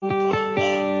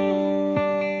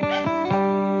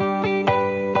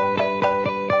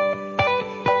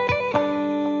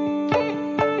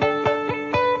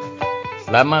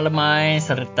Selamat lemai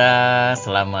serta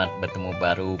selamat bertemu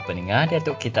baru pendengar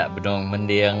Datuk kita bedong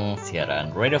mendiang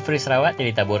siaran Radio Free Sarawak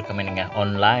jadi tabur kami dengar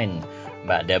online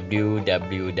bak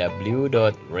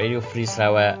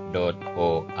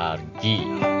www.radiofreesarawak.org.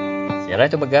 Siaran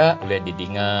itu mega boleh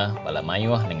didengar bala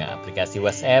mayuh dengan aplikasi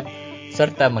WhatsApp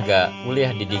serta mega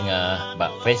boleh didengar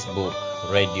bak Facebook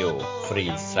Radio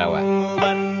Free Sarawak.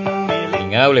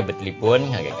 Dengar boleh bertelefon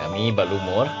agak kami bak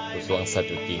lumur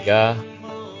 013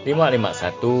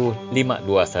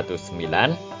 551-5219.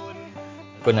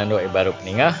 Penanduk baru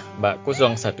peningah bak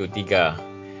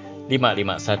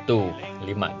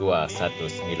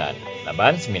 013-551-5219.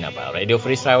 Laban semina bak Radio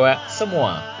Free Sarawak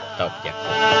semua tahu pejaku.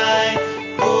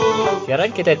 Siaran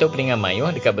kita itu peningah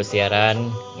mayuh dekat bersiaran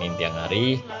ngintiang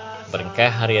hari berengkah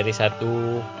hari-hari 1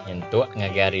 nyentuk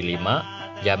ngagai hari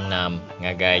 5 jam 6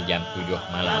 ngagai jam 7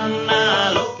 malam.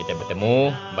 Kita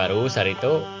bertemu baru hari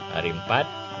itu hari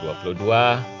 4 22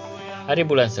 hari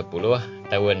bulan 10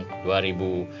 tahun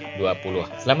 2020.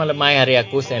 Selamat lemai hari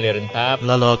aku Stanley Rentap.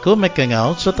 Lalu aku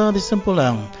Mekengau serta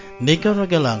disempulang Nika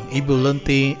Ragalang, Ibu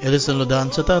Lenti, Elison Ludan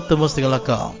serta Tumus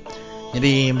Tegalakau.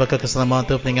 Jadi bakal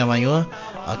keselamatan tu peninggal mayu.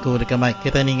 Aku dekat mic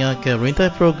kita ninga ke rintai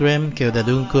program ke udah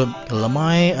dungkup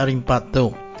lemai hari 4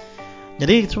 tu.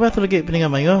 Jadi cuba tu lagi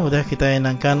peninggal mayu udah kita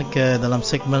enangkan ke dalam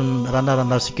segmen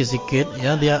randa-randa sikit-sikit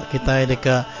ya dia kita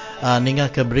dekat ninga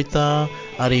ke berita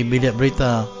hari bilik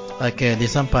berita ke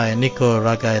disampai Niko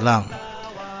Ragailang.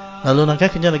 Lalu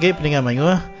nangka kena lagi peninggal mayu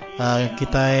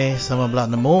kita sama belak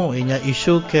nemu inya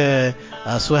isu ke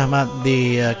suahmat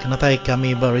di kenatai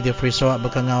kami ber Radio Free Sarawak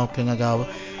berkangau ke ngagau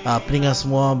peninggal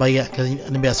semua bayak ke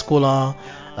nebak sekolah.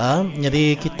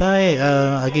 Jadi kita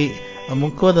lagi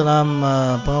mungkin dalam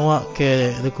pengawak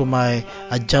ke dukumai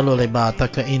jalur lebar atau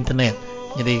ke internet.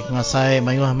 Jadi ngasai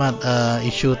Mayu Ahmad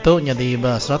isu tu jadi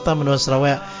serta menurut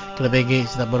Sarawak kelebih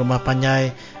sudah berumah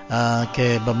panjai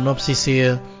ke bermenop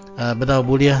sisir berdau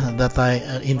buliah data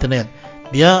internet.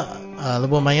 Dia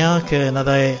lebih maya ke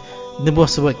nadai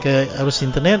nebuh sebut ke arus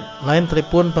internet lain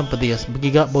telefon pempedias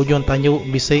begiga bojon tanjuk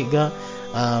bisik ga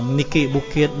meniki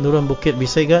bukit nurun bukit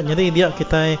bisik ga. Jadi dia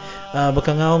kita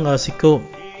berkangau ngasiko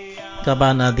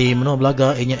kaban di menua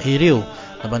belaga inya iriu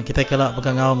laban kita kala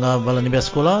berkangau ngau bala nibia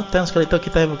sekolah dan sekali tu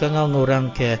kita berkangau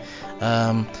ngurang ke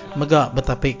megak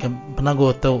betapi ke penanggu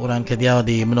tu orang ke dia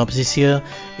di menua pesisir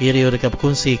iriu dekat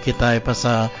berkongsi kita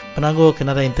pasal penanggu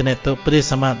kenara internet tu pedih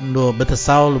sama do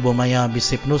betesau lubu maya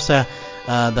bisi penusah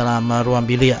dalam ruang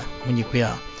bilik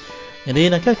menyikuya. Jadi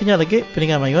nak kena lagi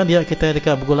peninggal mayuan dia kita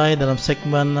dekat bergulai dalam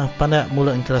segmen pandai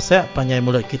mulut ingkrasak panjai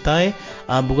mulut kita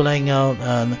bergulai ngau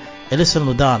Elison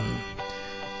Ludan.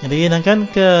 Jadi nangkan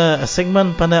ke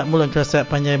segmen pandai mulut ingkrasak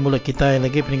panjai mulut kita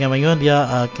lagi peninggal mayuan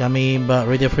dia kami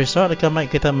Radio Free Sarawak dekat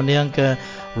mic kita mendiang ke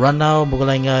Ranau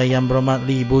bergulai ngau yang berhormat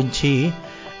Lee Bunci.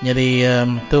 Jadi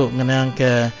tu ngenang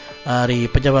ke hari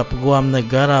pejabat peguam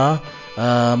negara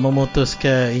memutus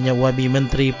ke inya wabi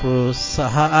menteri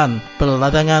perusahaan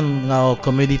peladangan ngau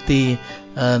komoditi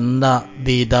nak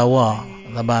didakwa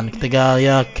laban ketiga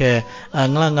ya ke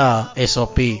ngelanggar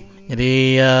SOP.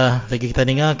 Jadi lagi kita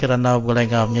dengar kerana boleh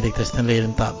ngau menjadi Stanley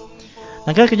Rentap.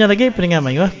 Nangka kena lagi pendengar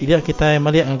mayu dia kita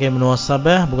melihat ngai menua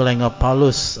Sabah boleh ngau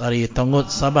Paulus hari Tongut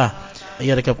Sabah.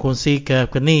 Ia dekat kongsi ke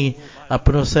kini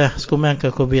penusah sekuman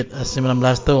ke COVID-19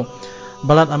 tu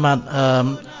balat amat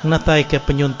menatai ke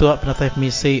penyuntuk penatai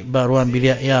misi baruan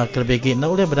bilik ya kelebih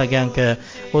nak boleh berdagang ke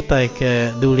utai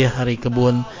ke duliah hari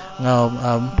kebun ngau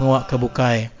penguak ke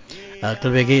bukai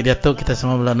kelebih dia tu kita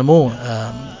semua boleh nemu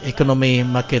ekonomi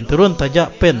makin turun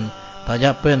tajak pen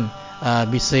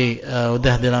bisi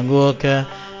udah dilanggur ke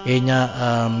ianya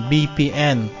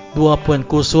BPN 2.0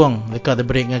 dekat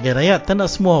diberi ngagai rakyat tak nak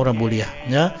semua orang buliah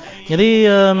ya. Jadi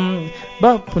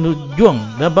bab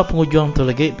pengujuang tu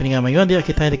lagi peninggal mayuan dia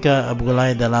kita dekat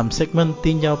bergulai dalam segmen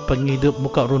tinjau penghidup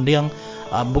muka rundiang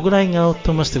bergulai ngau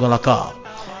Tumas Tegalakau.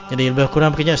 Jadi lebih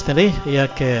kurang begini Stanley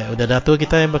ya ke udah datu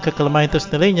kita yang bakal kelemah itu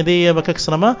Stanley. Jadi bakal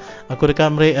keselama aku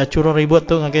dekat curang ribut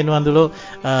tu ngagai nuan dulu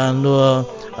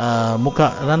muka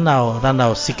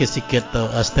randau sikit-sikit tu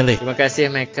Stanley. Terima kasih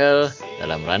Michael.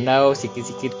 Dalam randau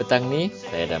sikit-sikit petang ni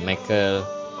saya dan Michael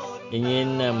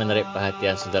ingin menarik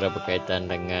perhatian saudara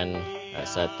berkaitan dengan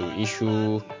satu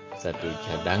isu, satu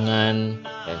cadangan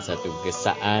dan satu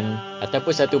gesaan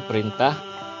ataupun satu perintah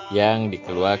yang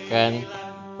dikeluarkan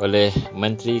oleh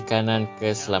Menteri Kanan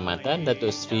Keselamatan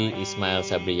Datuk Seri Ismail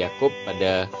Sabri Yaakob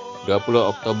pada 20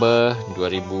 Oktober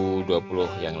 2020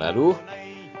 yang lalu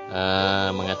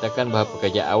mengatakan bahawa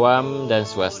pekerja awam dan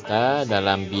swasta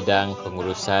dalam bidang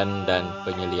pengurusan dan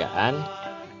penyeliaan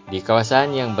di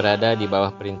kawasan yang berada di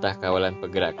bawah Perintah Kawalan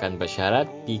Pergerakan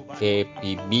Bersyarat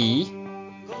PKPB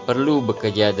perlu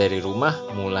bekerja dari rumah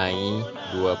mulai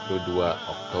 22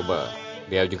 Oktober.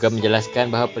 Beliau juga menjelaskan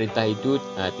bahawa perintah itu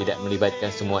tidak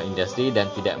melibatkan semua industri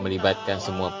dan tidak melibatkan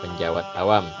semua penjawat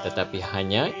awam, tetapi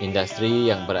hanya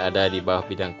industri yang berada di bawah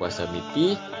bidang kuasa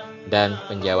MITI dan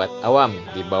penjawat awam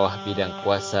di bawah bidang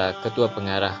kuasa Ketua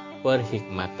Pengarah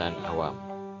Perkhidmatan Awam.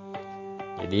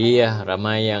 Jadi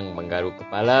ramai yang menggaruk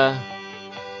kepala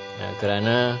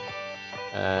kerana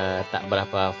tak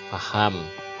berapa faham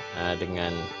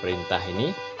dengan perintah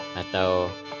ini atau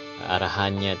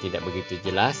arahannya tidak begitu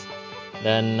jelas.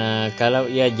 Dan kalau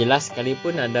ia jelas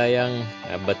sekalipun, ada yang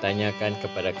bertanyakan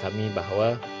kepada kami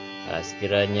bahawa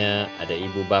sekiranya ada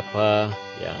ibu bapa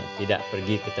yang tidak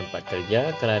pergi ke tempat kerja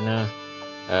kerana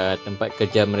tempat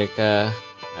kerja mereka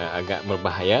agak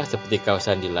berbahaya, seperti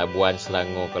kawasan di Labuan,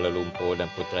 Selangor, Kuala Lumpur dan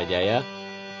Putrajaya.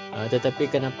 Tetapi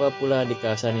kenapa pula di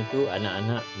kawasan itu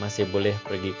anak-anak masih boleh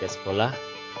pergi ke sekolah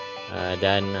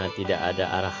dan tidak ada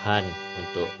arahan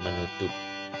untuk menutup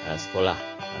sekolah?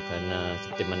 Kerana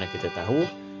seperti mana kita tahu,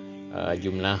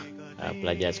 jumlah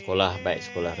pelajar sekolah, baik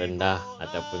sekolah rendah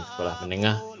ataupun sekolah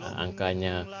menengah,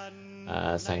 angkanya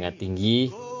sangat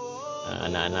tinggi.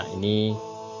 Anak-anak ini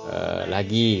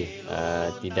lagi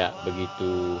tidak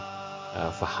begitu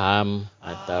faham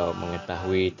atau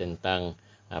mengetahui tentang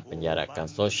penjarakan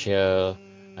sosial,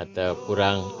 atau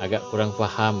agak kurang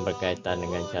faham berkaitan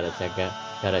dengan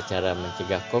cara-cara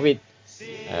mencegah COVID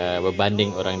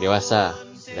berbanding orang dewasa.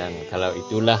 Dan kalau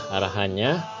itulah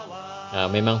arahannya,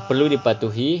 memang perlu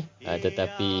dipatuhi,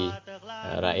 tetapi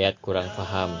rakyat kurang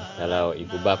faham. Kalau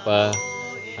ibu bapa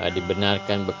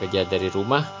dibenarkan bekerja dari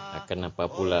rumah, kenapa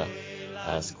pula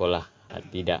sekolah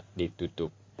tidak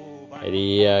ditutup?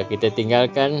 Jadi kita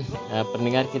tinggalkan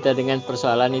pendengar kita dengan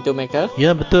persoalan itu, Michael.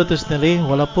 Ya, betul tu Stanley.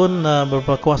 Walaupun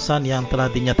beberapa kawasan yang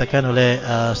telah dinyatakan oleh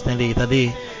Stanley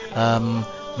tadi,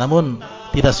 namun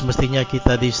tidak semestinya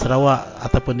kita di Sarawak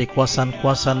ataupun di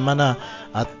kawasan-kawasan mana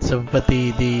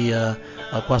seperti di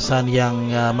kawasan yang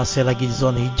masih lagi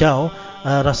zon hijau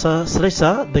rasa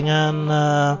selesa dengan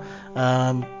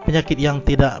penyakit yang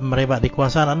tidak merebak di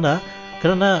kawasan anda,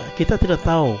 kerana kita tidak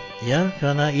tahu, ya,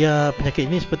 kerana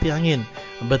penyakit ini seperti angin,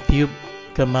 bertiup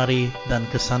kemari dan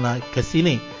ke sana ke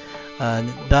sini.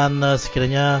 Dan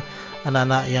sekiranya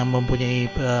anak-anak yang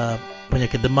mempunyai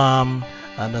penyakit demam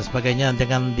dan sebagainya,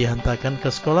 jangan dihantarkan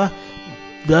ke sekolah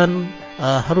dan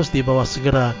harus dibawa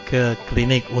segera ke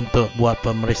klinik untuk buat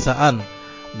pemeriksaan,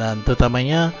 dan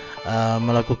terutamanya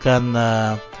melakukan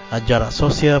jarak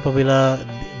sosial apabila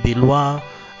di luar,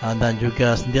 dan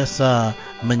juga sentiasa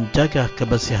menjaga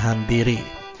kebersihan diri.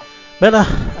 Baiklah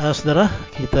saudara,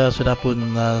 kita sudah pun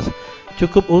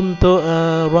cukup untuk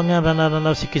ruangan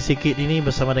randau-randau sikit-sikit ini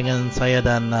bersama dengan saya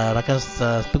dan rakan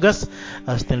tugas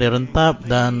Stanley Rentap.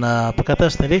 Dan apa kata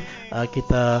Stanley,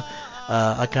 kita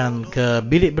akan ke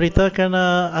bilik berita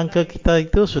kerana angka kita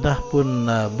itu sudah pun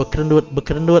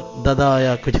berkerendut dada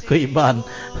ya keiban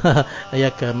ya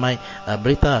ke mic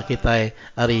berita kita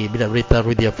hari bilik berita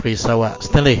Radio Free Sarawak.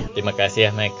 Stanley, terima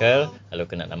kasih Michael. Lalu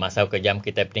kena masuk ke jam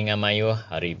kita peningan mayu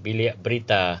hari bilik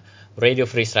berita Radio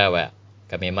Free Sarawak.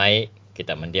 Kami mai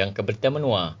kita mendiang ke berita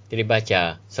menua,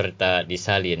 dibaca serta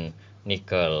disalin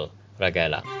Nicole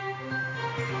Ragala.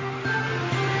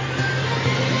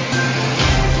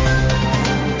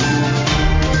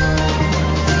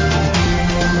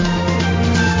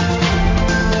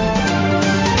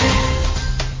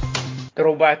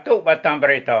 Terubatuk batang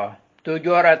berita.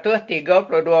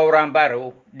 732 orang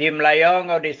baru di Melayu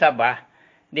atau di Sabah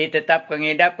ditetapkan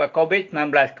ngidap ke COVID-19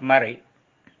 kemarin.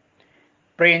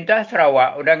 Perintah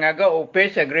Sarawak udah ngaga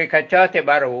upis agriculture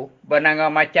terbaru benanga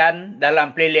macan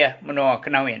dalam pelilih menua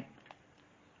kenawin.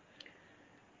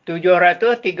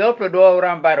 732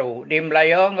 orang baru di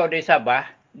Melayu atau di Sabah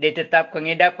ditetapkan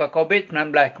ngidap ke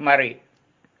COVID-19 kemarin.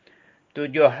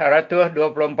 724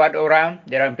 orang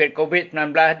dirampit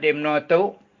COVID-19 di menua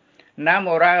tu, 6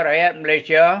 orang rakyat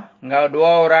Malaysia, ngau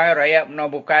 2 orang rakyat menua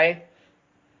Bukai,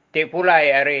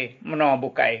 tipulai hari menua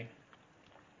Bukai.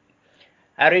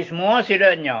 Hari semua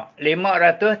sidanya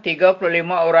 535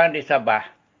 orang di Sabah,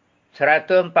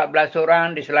 114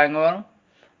 orang di Selangor,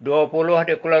 20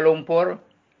 di Kuala Lumpur,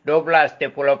 12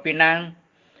 di Pulau Pinang,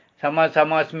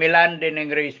 sama-sama 9 di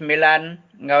Negeri Sembilan,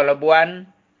 ngau Labuan,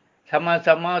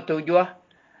 sama-sama 7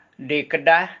 di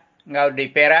Kedah, ngau di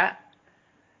Perak,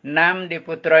 6 di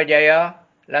Putrajaya,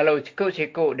 lalu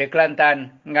sikut-sikut di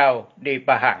Kelantan, ngau di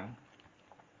Pahang.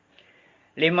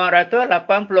 580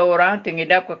 orang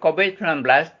terhidap ke COVID-19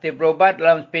 berubat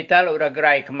dalam hospital Udara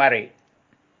Gerai kemarin.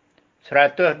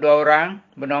 102 orang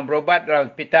berubat dalam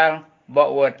hospital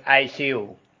Bockwood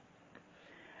ICU.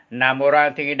 6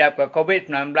 orang terhidap ke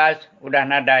COVID-19 udah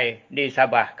nadai di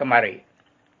Sabah kemarin.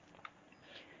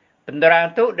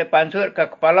 Penderang itu dipansut ke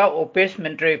Kepala Opis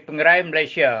Menteri Pengerai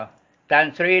Malaysia, Tan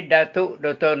Sri Datuk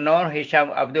Dr. Nur Hisham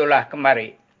Abdullah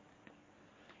kemari.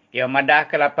 Ia madah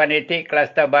ke 8 titik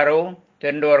kluster baru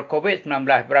tendur COVID-19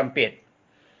 berampit.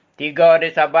 3 di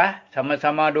Sabah,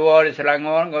 sama-sama 2 di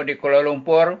Selangor, ngau di Kuala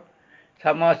Lumpur,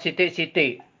 sama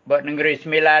sitik-sitik buat Negeri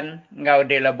Sembilan, ngau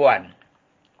di Labuan.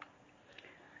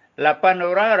 8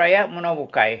 orang rakyat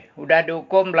Menabukai sudah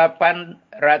dihukum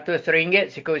RM800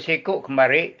 sikut-sikut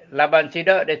kembali laban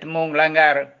sidak ditemu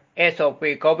melanggar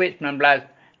SOP COVID-19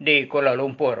 di Kuala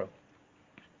Lumpur.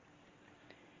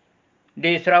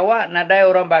 Di Sarawak, nadai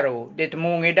orang baru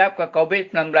ditemu mengidap ke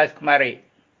COVID-19 kemari.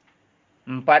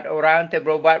 4 orang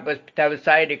terberubat berhospital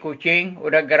besar di Kuching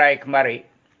sudah gerai kemari.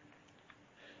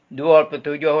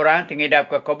 27 orang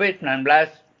terhidap ke COVID-19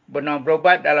 benar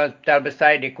berubat dalam hospital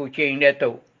besar di Kuching dia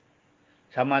tu.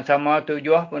 Sama-sama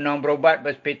 7 benar berubat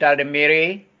berhospital di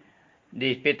Miri,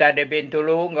 di hospital di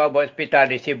Bintulu, dan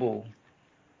berhospital di Sibu.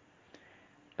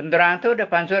 Penderang itu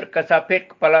dipansut ke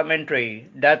Sapit Kepala Menteri,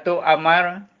 Datuk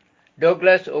Amar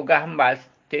Douglas Ugah Mbas,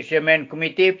 Chairman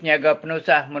Komiti Penjaga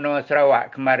Penusah Menua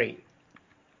Sarawak kemari.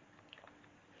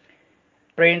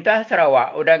 Perintah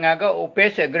Sarawak sudah ngagak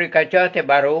Opis Agriculture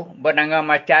terbaru bernama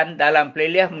Macan dalam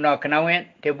pelilih menua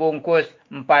kenawit dibungkus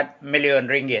RM4 million.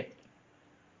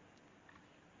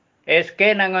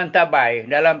 SK Nangon Tabai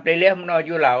dalam pelilih menua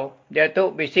Julau,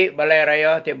 Datuk Bisik Balai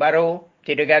Raya terbaru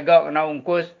tidak gagak kena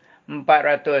ungkus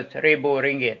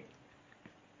RM400,000.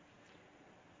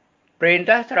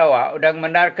 Perintah Sarawak sudah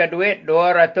menarka duit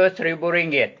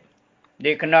RM200,000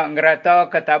 dikena ngerata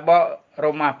ke tabak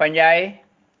rumah panjai,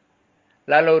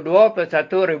 lalu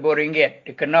RM21,000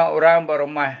 dikena orang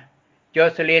berumah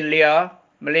Jocelyn Lia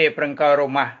beli perengkau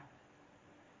rumah.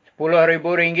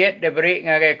 RM10,000 diberi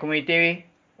ngagai komiti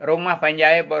rumah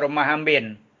panjai berumah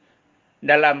Hambin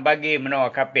dalam bagi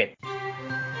menua kapit.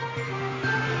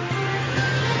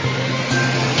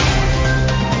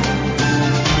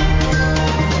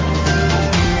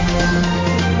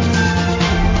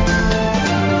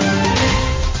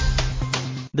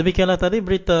 Demikianlah tadi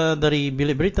berita dari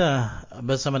Bilik Berita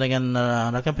bersama dengan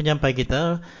rakan penyampai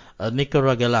kita, Nicole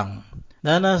Ragalang.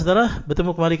 Dan saudara,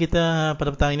 bertemu kembali kita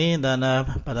pada petang ini, dan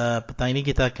pada petang ini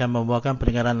kita akan membawakan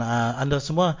pendengaran anda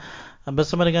semua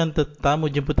bersama dengan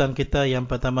tetamu jemputan kita yang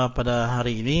pertama pada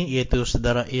hari ini, iaitu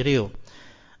saudara Ariel.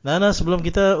 Dan sebelum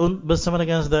kita bersama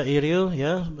dengan saudara Ariel,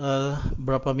 ya,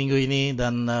 beberapa minggu ini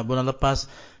dan bulan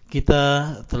lepas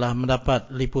kita telah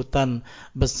mendapat liputan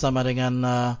bersama dengan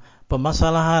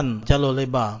permasalahan jalur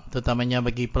lebar, terutamanya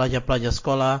bagi pelajar-pelajar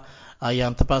sekolah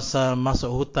yang terpaksa masuk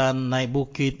hutan, naik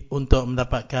bukit untuk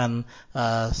mendapatkan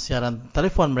siaran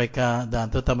telefon mereka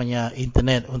dan terutamanya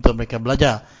internet untuk mereka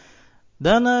belajar.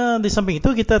 Dan di samping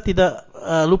itu kita tidak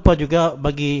lupa juga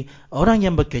bagi orang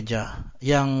yang bekerja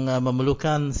yang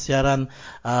memerlukan siaran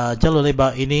jalur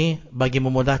lebar ini bagi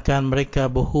memudahkan mereka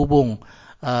berhubung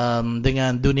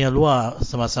dengan dunia luar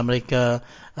semasa mereka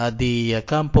di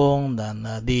kampung dan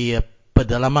di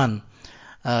pedalaman,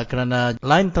 kerana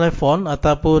line telefon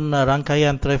ataupun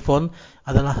rangkaian telefon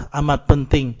adalah amat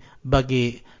penting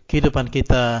bagi kehidupan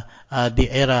kita di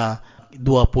era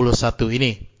 21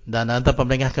 ini. Dan tanpa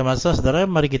melengahkan masa, saudara,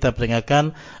 mari kita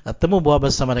perdengarkan temu bual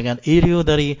bersama dengan Ariel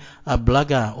dari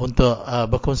Belaga untuk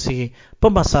berkongsi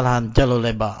permasalahan jalur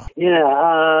lebar. Ya,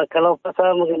 kalau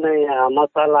pasal mengenai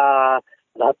masalah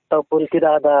ataupun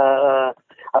tidak ada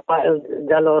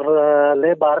jalur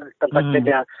lebar tempat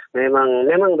kerja,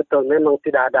 memang betul, memang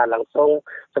tidak ada langsung,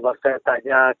 sebab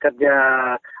saya kerja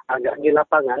agak di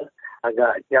lapangan,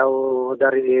 agak jauh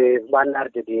dari bandar,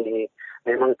 jadi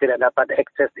memang tidak dapat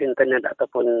akses internet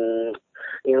ataupun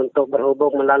untuk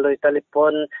berhubung melalui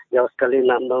telefon. Jauh sekali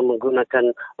nak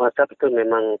menggunakan WhatsApp itu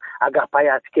memang agak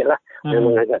payah sikit lah,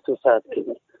 memang agak susah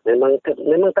sikit. Memang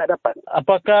tak dapat.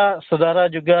 Apakah saudara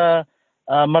juga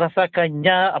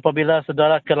merasakannya apabila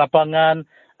saudara ke lapangan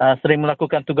sering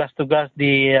melakukan tugas-tugas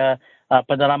di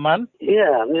pedalaman?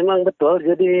 Ya, memang betul.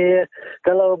 Jadi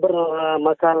kalau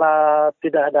bermasalah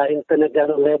tidak ada internet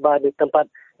jalur lebar di tempat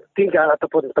tinggal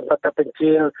ataupun tempat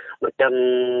terpencil, macam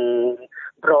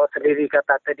Bro sendiri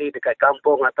kata tadi dekat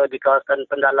kampung atau di kawasan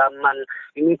pendalaman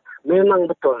ini, memang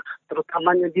betul.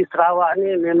 Terutamanya di Sarawak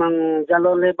ni memang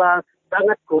jalur lebar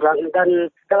sangat kurang,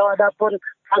 dan kalau ada pun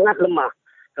sangat lemah.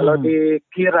 Kalau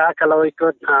dikira, kalau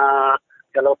ikut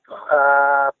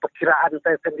perkiraan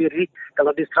saya sendiri,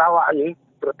 kalau di Sarawak ni,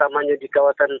 terutamanya di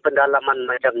kawasan pendalaman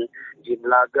macam di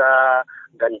Belaga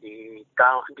dan di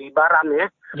Baram,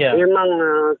 memang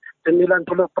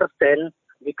 90%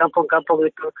 di kampung-kampung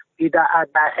itu tidak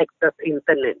ada akses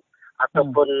internet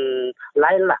ataupun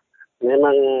lain lah.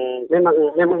 Memang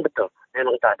betul,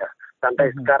 memang tak ada.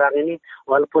 Sampai sekarang ini,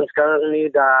 walaupun sekarang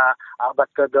ini dah abad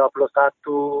ke-21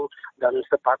 dan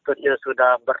sepatutnya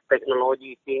sudah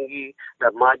berteknologi tinggi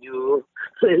dan maju,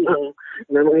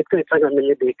 memang itu sangat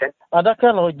menyedihkan.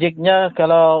 Adakah logiknya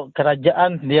kalau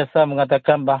kerajaan biasa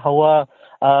mengatakan bahawa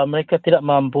mereka tidak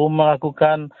mampu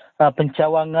melakukan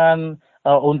pencawangan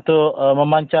untuk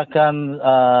memancarkan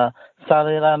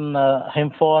saliran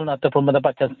handphone ataupun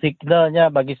mendapatkan signalnya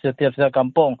bagi setiap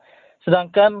kampung.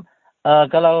 Sedangkan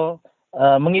kalau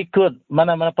mengikut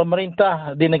mana-mana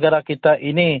pemerintah di negara kita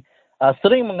ini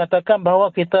sering mengatakan bahawa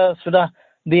kita sudah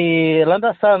di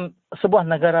landasan sebuah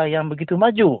negara yang begitu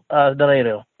maju, Saudara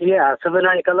Ariel. Ya,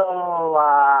 sebenarnya kalau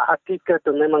artikel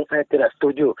itu memang saya tidak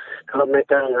setuju. Kalau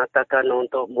mereka mengatakan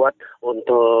untuk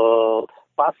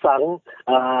pasang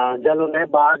jalur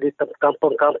lebar di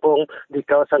kampung-kampung, di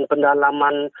kawasan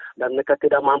pendalaman, dan mereka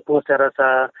tidak mampu, saya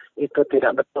rasa itu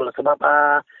tidak betul. Sebab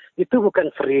itu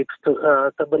bukan free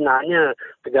sebenarnya.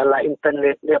 Segala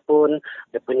internetnya pun,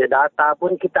 dia punya data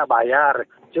pun kita bayar.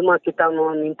 Cuma kita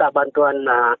meminta bantuan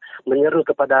menyeru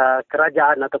kepada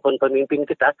kerajaan ataupun pemimpin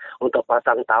kita untuk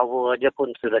pasang tower aja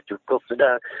pun sudah cukup.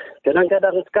 Sudah.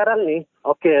 Kadang-kadang sekarang ni,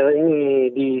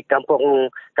 ini di kampung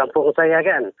saya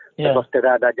kan, sebab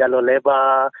tidak ada jalur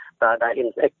lebar, tak ada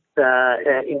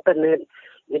internet.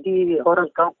 Jadi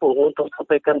orang kampung untuk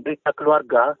sampaikan berita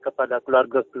keluarga kepada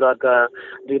keluarga-keluarga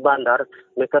di bandar,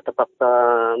 mereka terpaksa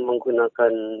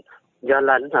menggunakan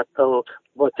jalan atau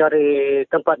cari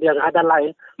tempat yang ada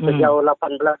lain sejauh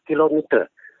 18 km.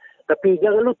 Tapi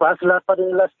jangan lupa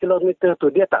 18 km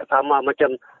tu dia tak sama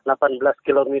macam 18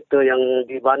 km yang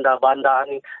di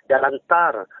bandar-bandar ni jalan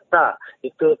tar. Tak,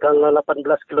 itu kalau 18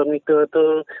 km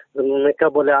tu mereka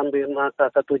boleh ambil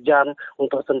masa 1 jam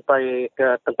untuk sampai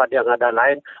ke tempat yang ada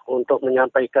lain untuk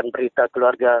menyampaikan berita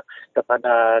keluarga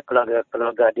kepada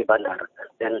keluarga-keluarga di bandar.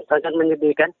 Dan sangat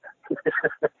menyedihkan.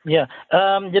 Ya,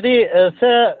 jadi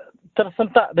saya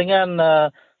tersentak dengan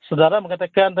saudara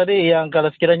mengatakan tadi yang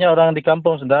kalau sekiranya orang di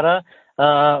kampung saudara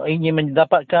ingin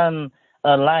mendapatkan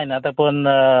line ataupun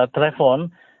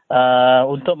telefon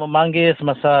untuk memanggil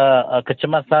semasa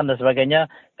kecemasan dan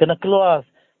sebagainya, kena keluar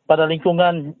pada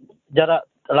lingkungan jarak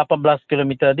 18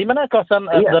 km. Di mana kawasan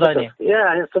saudara ini?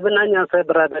 Ya, sebenarnya saya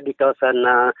berada di kawasan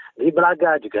di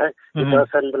Belaga juga, di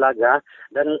kawasan Belaga,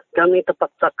 dan kami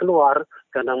terpaksa keluar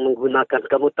karena menggunakan,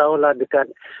 kamu tahulah dekat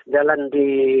jalan di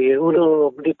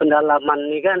hulu di pendalaman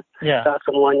ni kan, tak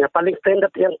semuanya. Paling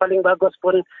standard yang paling bagus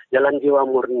pun Jalan Jiwa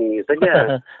Murni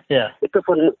saja. Itu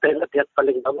pun standard yang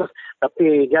paling bagus,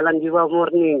 tapi Jalan Jiwa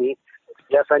Murni ni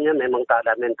biasanya memang tak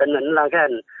ada maintenance lah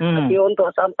kan. Tapi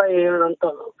untuk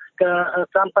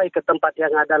sampai ke tempat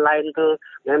yang ada lain tu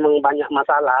memang banyak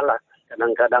masalah lah.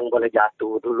 Kadang-kadang boleh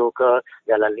jatuh dulu ke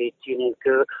jalan licin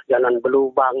ke jalan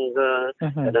berlubang ke.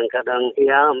 Kadang-kadang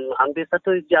hampir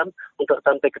 1 jam untuk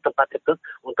sampai ke tempat itu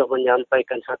untuk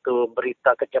menyampaikan satu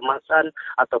berita kecemasan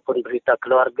ataupun berita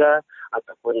keluarga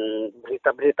ataupun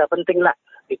berita-berita penting lah.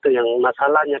 Itu yang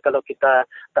masalahnya kalau kita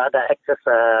tak ada akses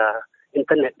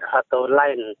internet atau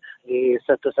line di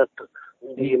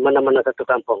di mana-mana satu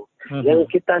kampung. Yang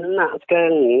kita nak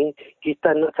sekarang ni,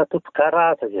 kita nak satu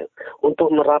perkara saja untuk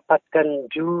merapatkan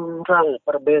jurang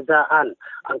perbezaan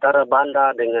antara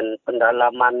bandar dengan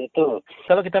pendalaman itu.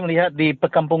 Kalau kita melihat di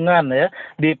perkampungan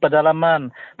di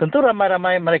pedalaman, tentu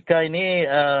ramai-ramai mereka ini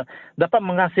dapat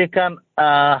menghasilkan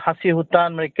hasil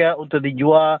hutan mereka untuk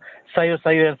dijual,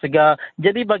 sayur-sayur yang segar.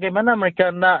 Jadi bagaimana mereka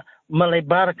nak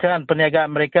melebarkan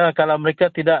perniagaan mereka kalau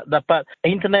mereka tidak dapat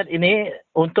internet ini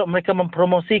untuk mereka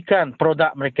mempromosikan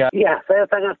produk mereka? Ya, saya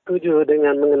sangat setuju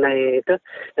dengan mengenai itu.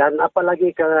 Dan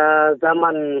apalagi ke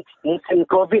zaman musim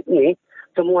COVID ni,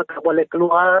 semua tak boleh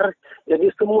keluar. Jadi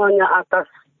semuanya atas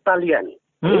talian.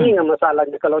 Ini yang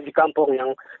masalahnya kalau di kampung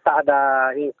yang tak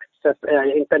ada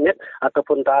internet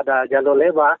ataupun tak ada jalur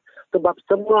lebar. Sebab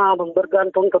semua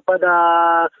bergantung kepada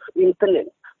internet.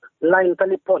 Line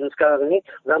telefon sekarang ni,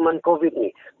 zaman COVID ni.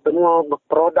 Semua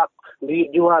produk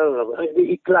dijual,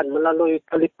 diiklan melalui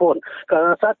telefon.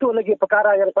 Satu lagi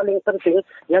perkara yang paling penting,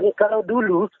 yang kalau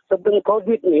dulu sebelum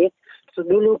COVID ni,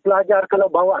 dulu pelajar kalau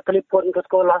bawa telefon ke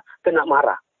sekolah, kena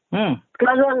marah.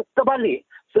 Sekarang terbalik.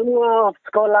 Semua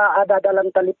sekolah ada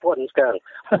dalam telefon sekarang.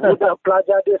 Budak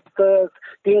pelajar dia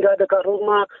tinggal dekat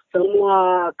rumah,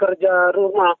 semua kerja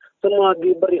rumah, semua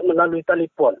diberi melalui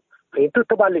telefon. Itu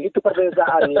terbalik, itu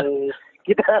perbezaan yang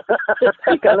kita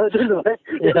kalau dulu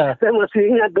saya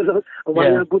masih ingat dulu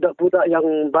banyak budak-budak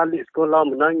yang balik sekolah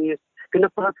menangis.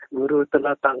 Kenapa? Guru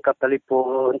telah tangkap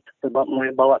telefon sebab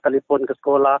bawa telefon ke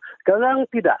sekolah. Sekarang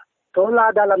tidak.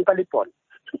 Sekolah dalam telefon.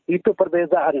 Itu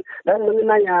perbezaan. Dan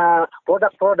mengenai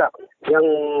produk-produk yang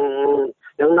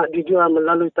yang nak dijual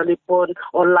melalui telefon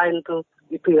online tu,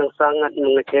 itu yang sangat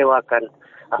mengecewakan.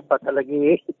 Apatah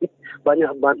lagi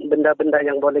banyak benda-benda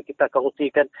yang boleh kita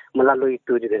kongsikan melalui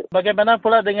itu juga. Bagaimana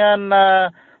pula dengan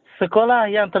sekolah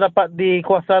yang terdapat di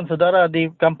kawasan saudara, di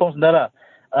kampung saudara,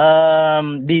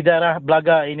 di daerah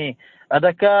Belaga ini?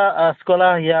 Adakah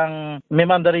sekolah yang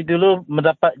memang dari dulu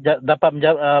mendapat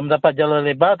jalur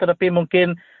lebar, tetapi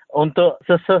mungkin untuk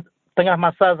setengah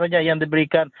masa saja yang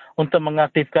diberikan untuk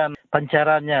mengaktifkan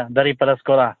pancarannya daripada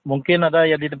sekolah? Mungkin ada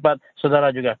yang di tempat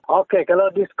saudara juga. Okey,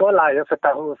 kalau di sekolah yang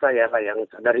setahu saya lah, yang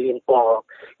dari info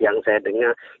yang saya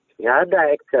dengar, ya ada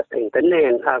akses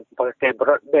internet, pakai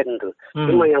broadband tu.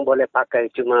 Cuma yang boleh pakai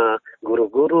cuma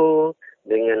guru-guru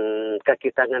dengan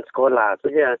kaki tangan sekolah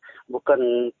saja,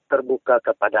 bukan terbuka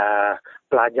kepada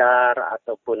pelajar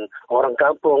ataupun orang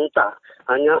kampung, tak.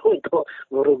 Hanya untuk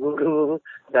guru-guru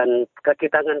dan kaki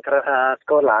tangan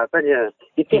sekolah saja.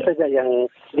 Itu saja yang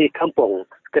di kampung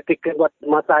ketika buat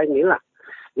masa inilah.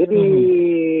 Jadi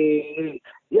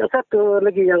yang satu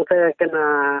lagi yang saya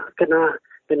kena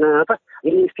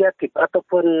inisiatif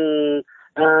ataupun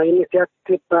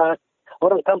inisiatif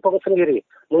orang kampung sendiri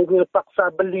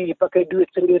paksa beli pakai duit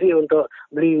sendiri untuk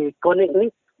beli connect ni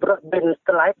broadband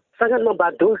satellite, sangat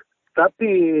membantu.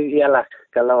 Tapi ialah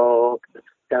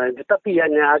tapi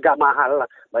hanya agak mahal lah.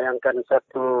 Bayangkan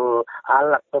satu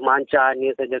alat pemancar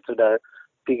ni saja sudah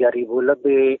 3,000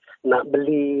 lebih, nak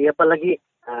beli apa lagi,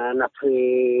 nak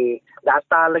free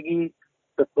data lagi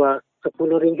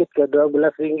RM10 ke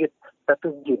RM12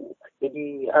 satu gig.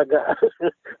 Jadi agak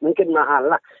mungkin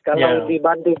mahal lah kalau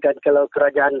dibandingkan kalau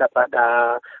kerajaan dapat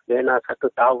bina satu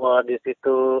tower di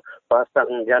situ,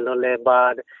 pasang jalur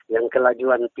lebar yang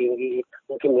kelajuan tinggi,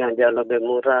 mungkin yang jauh lebih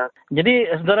murah. Jadi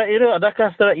saudara Iril,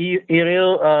 adakah saudara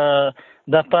Iril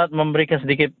dapat memberikan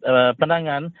sedikit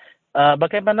pandangan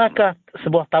bagaimanakah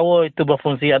sebuah tower itu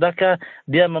berfungsi? Adakah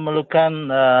dia memerlukan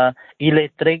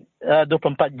elektrik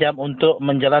 24 jam untuk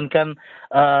menjalankan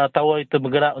tower itu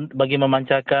bergerak bagi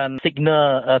memancarkan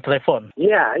signal telefon?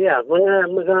 Ya,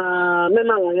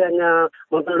 memang ianya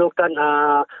memerlukan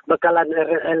bekalan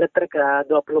elektrik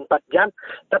 24 jam.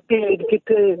 Tapi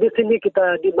di sini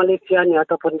kita di Malaysia ni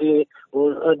ataupun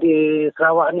di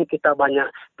Sarawak ni kita banyak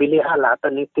pilihan lah,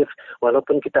 alternatif.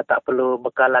 Walaupun kita tak perlu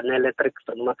bekalan elektrik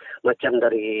macam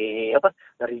dari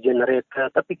generator,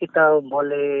 tapi kita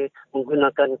boleh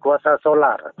menggunakan kuasa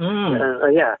solar.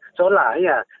 Solar.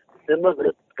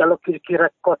 Kalau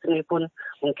kira-kira kos ni pun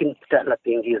mungkin tidaklah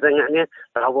tinggi sangatnya.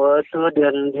 Tower tu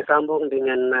dan disambung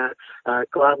dengan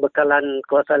bekalan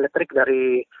kuasa elektrik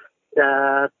dari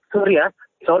surya,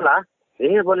 solar.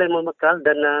 Ia boleh membekal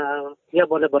dan ia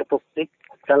boleh berfungsi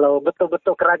kalau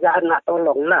betul-betul kerajaan nak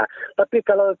tolong lah. Tapi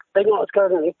kalau tengok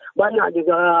sekarang ni, banyak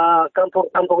juga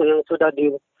kampung-kampung yang sudah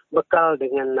dibekal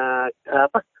dengan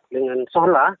dengan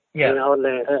solar,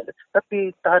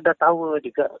 tapi tak ada tower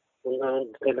juga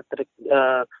elektrik,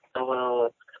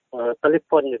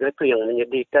 telefon juga itu yang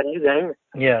menyedihkan juga ya.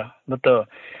 Ya, betul.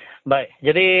 Baik,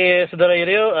 jadi saudara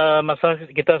Iril, masa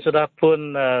kita sudah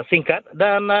pun singkat,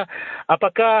 dan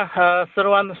apakah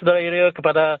seruan saudara Iril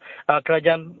kepada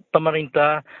kerajaan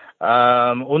pemerintah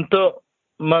untuk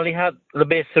melihat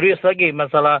lebih serius lagi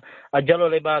masalah jalur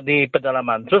lebar di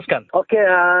pedalaman? Teruskan. Okey,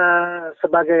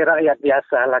 sebagai rakyat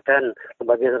biasa lah kan,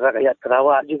 sebagai rakyat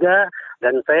Sarawak juga,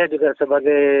 dan saya juga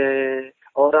sebagai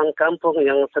orang kampung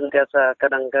yang sentiasa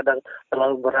kadang-kadang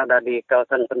selalu berada di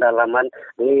kawasan pendalaman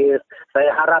ini,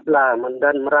 saya haraplah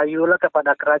dan merayulah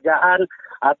kepada kerajaan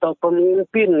atau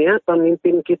pemimpin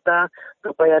kita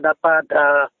supaya dapat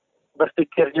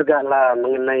berfikir juga lah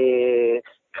mengenai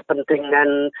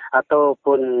kepentingan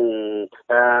ataupun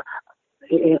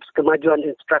kemajuan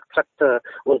infrastruktur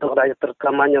untuk rakyat,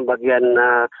 terutamanya bagian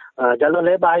jalur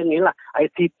lebar inilah,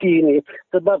 ICT ini.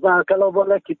 Sebab kalau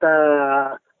boleh kita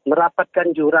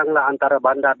merapatkan jurang lah antara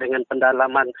bandar dengan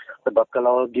pendalaman. Sebab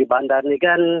kalau di bandar ni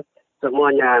kan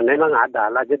semuanya memang ada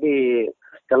lah. Jadi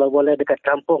kalau boleh dekat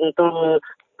kampung tu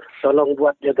tolong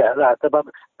buat juga lah. Sebab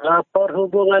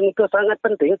perhubungan itu sangat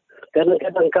penting.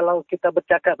 Kadang-kadang kalau kita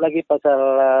bercakap lagi pasal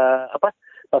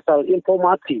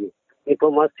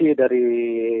informasi dari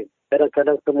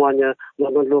kadang-kadang semuanya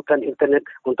memerlukan internet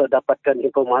untuk dapatkan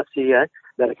informasi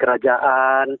dari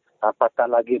kerajaan, apatah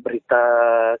lagi berita.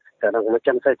 Kadang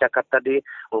macam saya cakap tadi,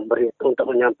 untuk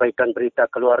menyampaikan berita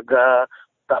keluarga,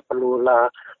 tak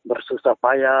perlulah bersusah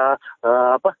payah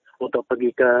untuk pergi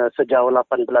ke sejauh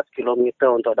 18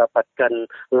 km untuk dapatkan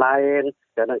line.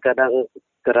 Kadang-kadang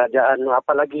kerajaan,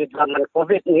 apalagi zaman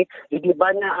COVID ni, jadi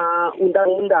banyak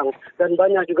undang-undang dan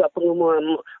banyak juga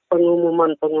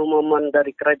pengumuman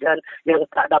dari kerajaan yang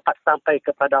tak dapat sampai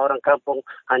kepada orang kampung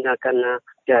hanya kerana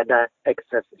tiada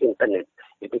akses internet.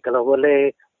 Jadi kalau boleh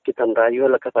kita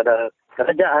merayulah kepada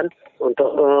kerajaan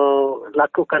untuk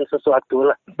lakukan sesuatu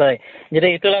lah. Baik,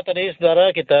 jadi itulah tadi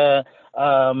saudara, kita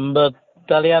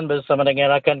bertalian bersama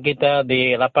dengan rakan kita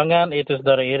di lapangan, iaitu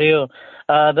saudara Irio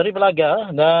dari Belaga,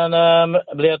 dan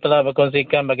beliau telah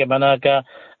berkongsikan bagaimanakah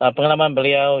pengalaman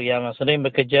beliau yang sering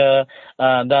bekerja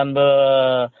dan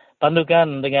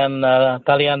berpandukan dengan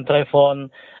talian telefon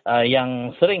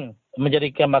yang sering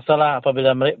menjadikan masalah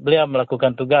apabila beliau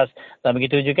melakukan tugas, dan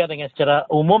begitu juga dengan secara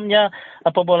umumnya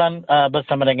perbualan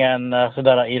bersama dengan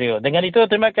saudara Irio. Dengan itu,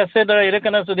 terima kasih saudara Irio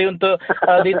kerana sudi untuk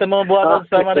ditemu buat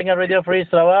bersama dengan Radio Free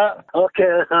Sarawak.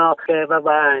 Okey,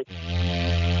 bye-bye.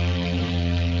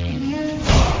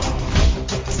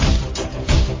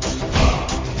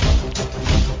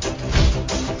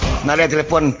 Nak ada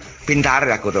telefon pintar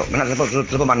aku tu. Nak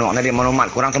telefon manual, nak dia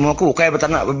maklumat kurang temu aku. Kaya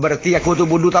berarti aku tu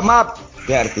bodoh tamat.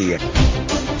 Berarti ya.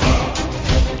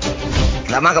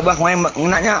 Lama ke buah main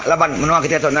naknya laban menua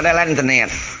kita tu nak ada lain internet.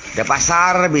 Ada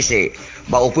pasar bisik.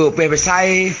 Ba upi-upi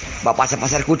besai, ba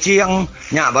pasar-pasar kucing,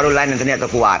 nya baru lain internet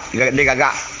tu kuat. Dia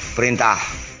gagak perintah.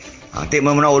 Tik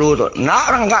menua ulu tu. Nak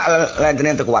orang gak lain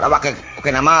internet tu kuat. Awak ke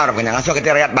nama orang kena ngasuh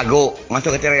kita rakyat bagu,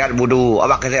 ngasuh kita rakyat bodoh,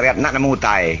 awak kita rakyat nak nemu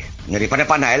utai. Jadi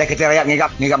pandai-pandai lah kita rakyat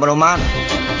ngigap berumat.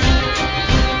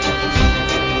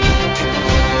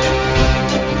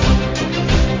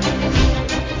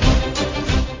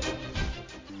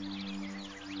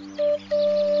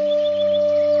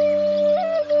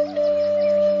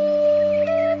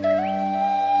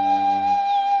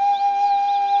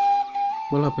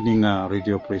 Bola pendengar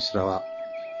Radio Free Sarawak.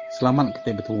 Selamat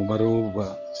kita bertemu baru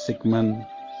segmen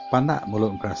Pandak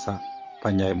Mulut Berasa,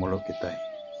 Panjai Mulut Kita.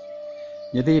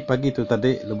 Jadi pagi tu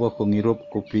tadi lebuh aku ngirup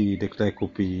kopi di kedai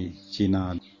kopi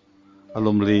Cina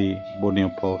alumni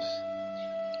Borneo Post.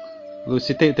 Lu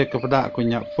sitik tu kepada aku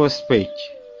nyak first page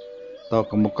atau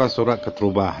ke muka surat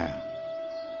keterubahan.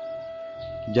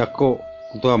 Jako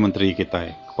Ketua Menteri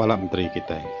kita, Kepala Menteri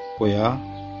kita. Koya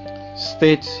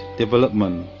State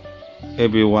Development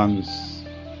everyone's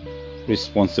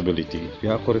responsibility.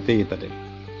 Ya aku reti tadi.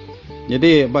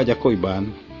 Jadi bak Jako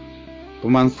Iban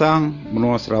pemansang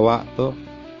menua Sarawak tu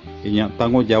inya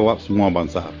tanggungjawab semua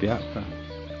bangsa pihak kan.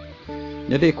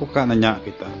 Jadi aku kan nanya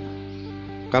kita.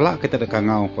 Kalau kita ada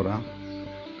kangau orang,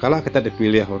 kalau kita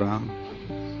dipilih orang,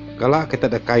 kalau kita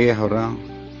ada kaya orang,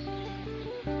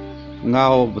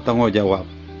 ngau bertanggungjawab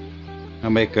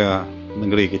sampai ke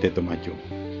negeri kita tu maju.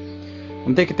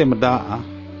 Nanti kita medak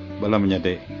bala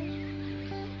menyadek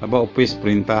aba ofis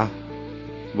perintah,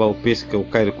 aba ofis ke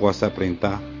ukai kuasa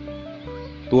perintah,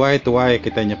 tuai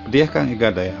kita nyepediahkan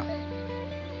igadaya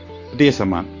pedia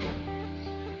sama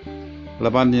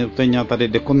laban nyatanya tadi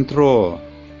dikontrol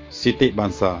sitik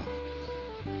bangsa,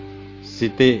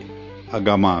 sitik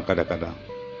agama kadang-kadang.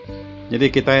 Jadi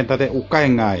kita yang tadi ukai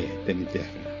ngai tenitiah,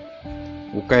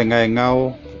 ukai ngai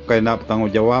ngau, ukai nak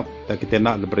bertanggungjawab, dan kita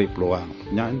nak diberi peluang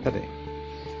nyan tadi.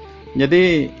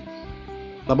 Jadi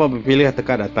tanpa berpilih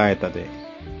tekad datai tadi.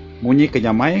 Munyi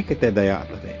kenyamai kita daya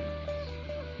tadi.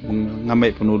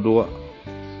 Ngambil penduduk,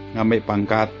 ngambil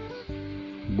pangkat,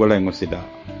 boleh ngusida.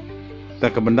 Kita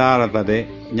kebenaran tadi,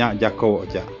 nyak jako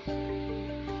aja.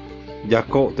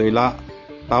 Jako tu ilah,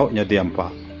 tahu nya diampak,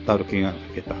 tahu kingat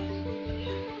kita.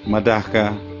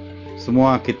 Madahkah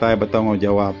semua kita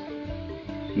bertanggungjawab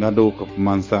ngadu ke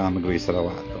pemansang negeri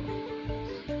Sarawak tu.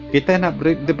 Kita nak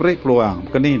diberi peluang,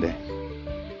 bukan ni deh.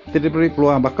 Kita diberi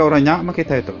peluang, bakal orang nyak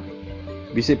kita itu.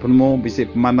 Bisik penemu, bisik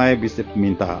pemanai, bisik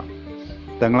peminta.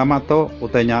 Dan lama tu,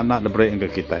 utanya nak diberi engkau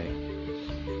kita.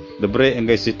 Diberi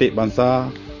engkau sitik bangsa.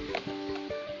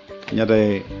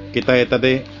 Nyadai kita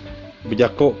tadi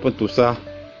berjakuk pun tusah,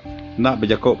 nak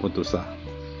berjakuk pun tusah.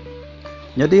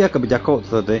 Jadi ya keberjakuk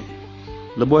tadi,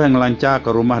 lebuh yang lancar ke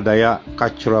Rumah Dayak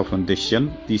Cultural Foundation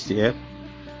 (DCF),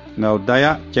 ngau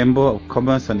Dayak Chamber of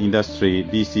Commerce and Industry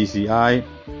 (DCCI)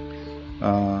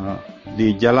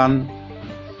 di Jalan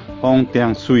Hong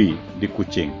Tiang Sui di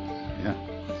Kuching. Ya.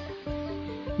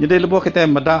 Jadi lebuh kita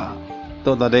medak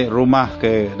tu tadi rumah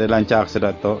ke dilancar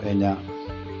sedat tu enya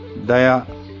Dayak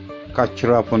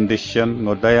Cultural Foundation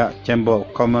ngau Dayak Chamber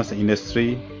of Commerce and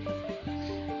Industry.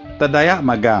 Dayak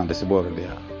magang disebut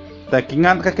dia. Tak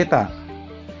ingat ke kita?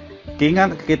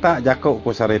 Ingat ke kita jakuk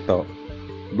ku sarito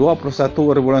 21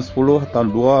 bulan 10 tahun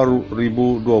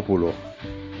 2020.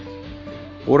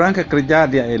 Orang kerja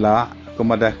dia ialah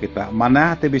kemadah kita.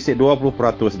 Mana te bisik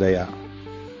 20% daya.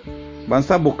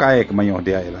 Bangsa bukai kemayuh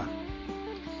dia ialah.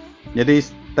 Jadi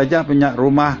tajak punya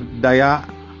rumah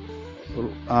Dayak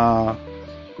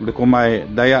Dekumai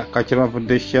Dayak Cultural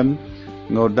Foundation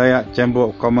ngau Dayak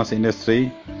Chamber of Commerce Industry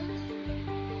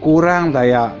kurang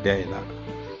Dayak dia lah.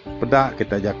 Pedak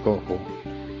kita jakok ko.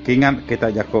 Kingat kita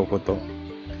jakok ko tu.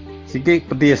 Sikit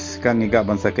pedis kan ngigak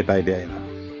bangsa kita dia lah.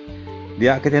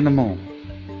 Dia kita nemu.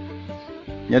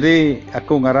 Jadi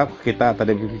aku ngarap kita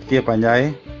tadi berfikir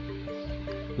panjai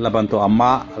laban tu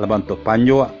amak, laban tu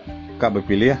panjuk kak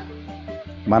berpilih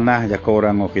mana jakok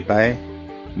orang ngau kita,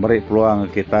 beri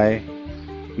peluang kita,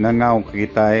 ngangau ke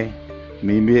kita,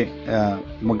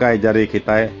 megai jari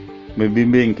kita,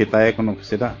 membimbing kita kono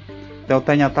kesida. Tahu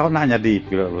tanya tahu nak jadi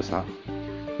pilih lusa.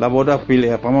 Lalu dah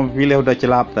pilih apa mau pilih udah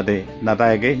celap tadi,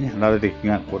 nada agaknya, nada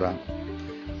diingat kurang.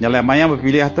 Nyala maya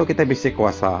berpilih tu kita bisa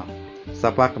kuasa.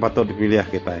 Siapa kepatut dipilih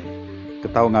kita?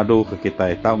 Tahu ngadu ke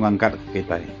kita, tahu ngangkat ke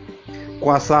kita.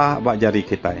 Kuasa bak jari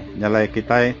kita. Nyala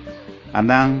kita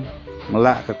anang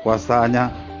melak kekuasaannya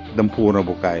dempur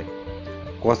bukai.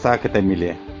 Kuasa kita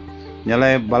milih.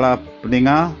 Nyalai bala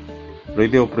peninga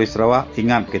Radio Peri Sarawak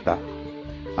ingat kita.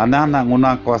 Anang nak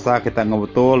guna kuasa kita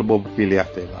ngebetul berpilih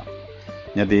kita.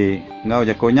 Jadi ngau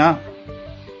jakonya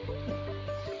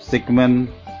segmen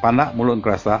panak mulut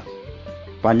kerasa.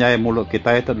 Panjai mulut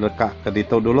kita itu lekat ke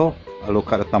ditu dulu, lalu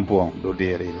kat tampung dulu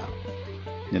diri lah.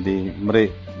 Jadi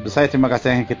meri besar terima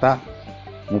kasih yang kita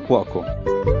mupuk aku.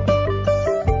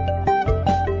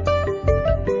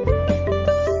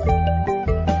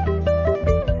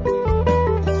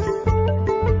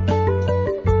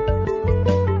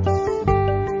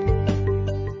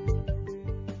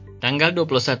 Tanggal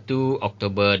 21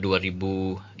 Oktober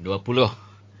 2020,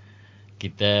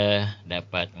 kita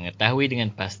dapat mengetahui dengan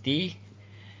pasti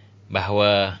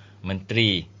bahawa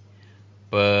Menteri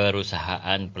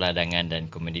Perusahaan Peladangan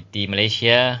dan Komoditi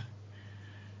Malaysia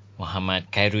Muhammad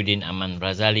Khairuddin Aman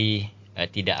Razali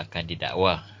tidak akan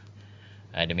didakwa.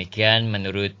 Demikian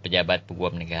menurut pejabat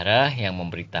peguam negara yang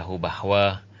memberitahu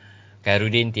bahawa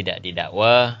Khairuddin tidak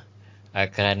didakwa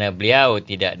kerana beliau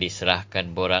tidak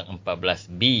diserahkan borang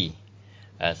 14B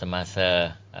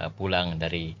semasa pulang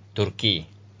dari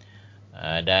Turki.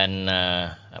 Dan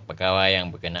pegawai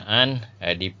yang berkenaan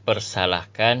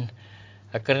dipersalahkan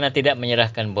kerana tidak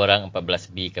menyerahkan borang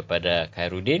 14B kepada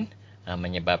Khairuddin,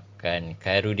 menyebabkan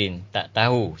Khairuddin tak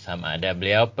tahu sama ada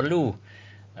beliau perlu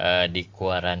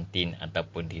dikuarantin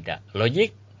ataupun tidak.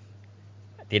 Logik?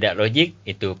 Tidak logik,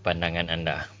 itu pandangan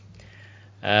anda.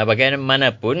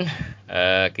 Bagaimanapun,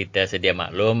 kita sedia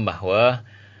maklum bahawa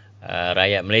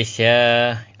rakyat Malaysia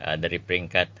dari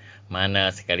peringkat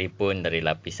mana sekalipun, dari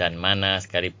lapisan mana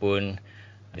sekalipun,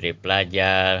 dari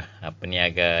pelajar,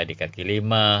 peniaga di kaki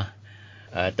lima,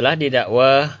 telah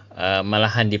didakwa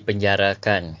malahan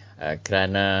dipenjarakan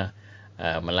kerana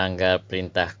melanggar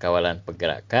perintah kawalan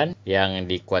pergerakan yang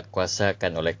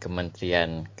dikuatkuasakan oleh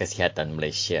Kementerian Kesihatan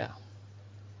Malaysia.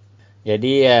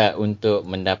 Jadi untuk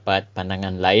mendapat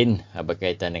pandangan lain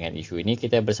berkaitan dengan isu ini,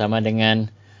 kita bersama dengan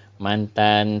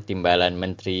mantan Timbalan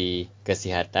Menteri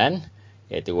Kesihatan,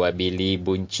 iaitu Wabili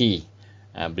Bunci.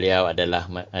 Beliau adalah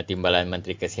Timbalan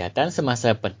Menteri Kesihatan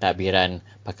semasa pentadbiran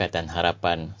Pakatan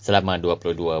Harapan selama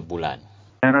 22 bulan.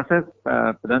 Saya rasa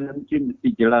Perdana Menteri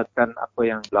mesti jelaskan apa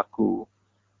yang berlaku.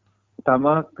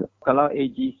 Pertama, kalau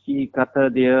AGC kata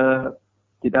dia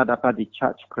tidak dapat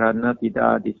di-charge kerana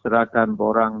tidak diserahkan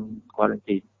borang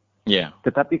kuarantin. Ya.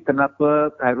 Tetapi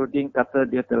kenapa Khairuddin kata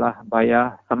dia telah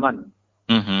bayar saman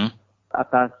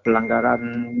atas pelanggaran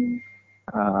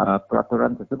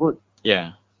peraturan tersebut?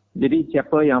 Ya. Jadi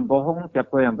siapa yang bohong,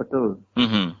 siapa yang betul?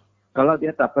 Kalau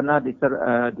dia tak pernah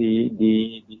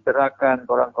diserahkan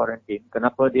borang kuarantin,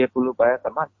 kenapa dia perlu bayar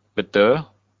saman? Betul.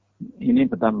 Ini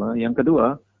pertama. Yang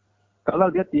kedua, kalau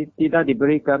dia tidak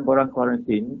diberikan borang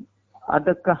kuarantin,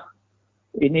 adakah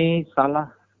ini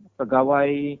salah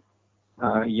pegawai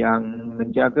yang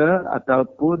menjaga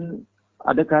ataupun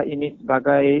adakah ini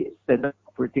sebagai standard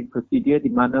operating procedure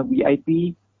di mana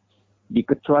VIP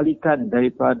dikecualikan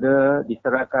daripada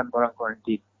diserahkan borang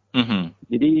kuarantin?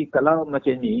 Jadi kalau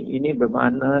macam ini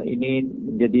bermakna ini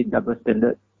menjadi double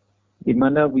standard di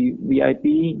mana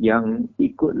VIP yang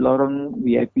ikut lorong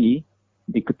VIP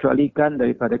dikecualikan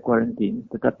daripada kuarantin,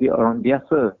 tetapi orang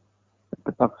biasa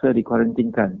terpaksa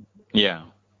dikuarantinkan. Ya.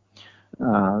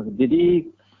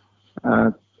 Jadi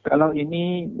kalau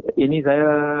ini saya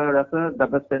rasa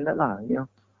double standard lah. Ya.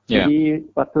 Jadi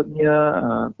patutnya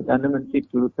Perdana Menteri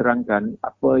perlu terangkan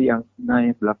apa yang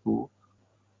sebenarnya berlaku.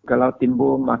 Kalau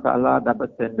timbul masalah double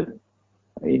standard,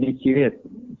 ini serius.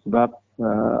 Sebab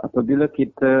apabila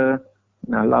kita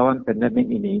lawan pandemik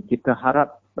ini, kita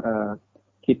harap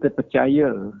kita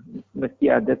percaya, mesti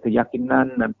ada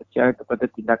keyakinan dan percaya kepada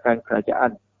tindakan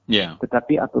kerajaan Ya.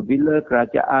 Tetapi apabila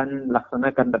kerajaan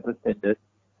laksanakan double standard,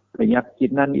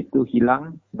 keyakinan itu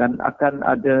hilang dan akan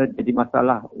ada jadi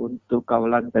masalah untuk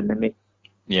kawalan pandemik.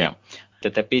 Ya.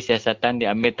 Tetapi siasatan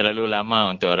diambil terlalu lama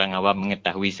untuk orang awam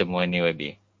mengetahui semua ini, YB.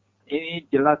 Ini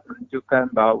jelas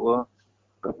menunjukkan bahawa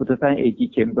keputusan AG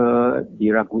Chamber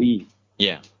diragui.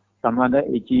 Ya. Sama ada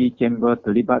AG Chamber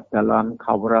terlibat dalam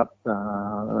cover-up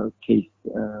kes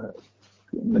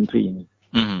menteri ini.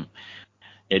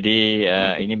 Jadi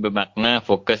ini bermakna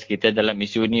fokus kita dalam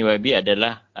isu ini, YB,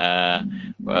 adalah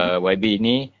YB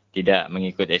ini tidak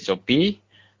mengikut SOP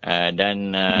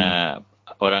dan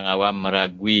orang awam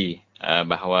meragui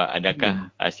bahawa adakah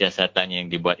siasatan yang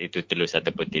dibuat itu tulus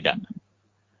ataupun tidak.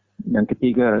 Yang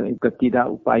ketiga,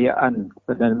 ketidakupayaan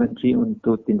Perdana Menteri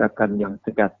untuk tindakan yang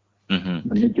tegas.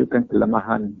 Menunjukkan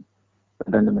kelemahan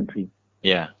Perdana Menteri.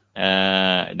 Ya.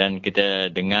 Dan kita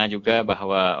dengar juga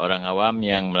bahawa orang awam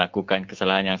yang melakukan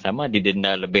kesalahan yang sama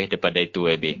didenda lebih daripada itu,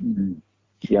 YB.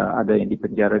 Ya, ada yang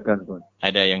dipenjarakan pun.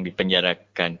 Ada yang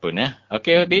dipenjarakan pun.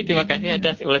 Okey, YB, terima kasih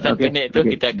atas ulasan pendek itu.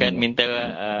 Kita akan minta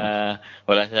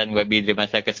ulasan YB dari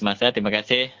masa ke semasa. Terima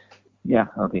kasih.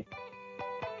 Ya, okey.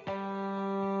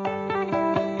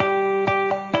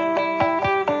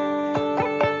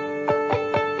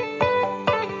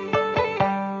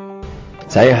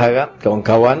 Saya harap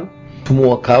kawan-kawan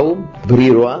semua kaum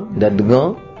beri ruang dan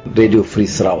dengar Radio Free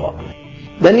Sarawak.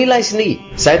 Dan nilai sendiri.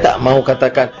 Saya tak mahu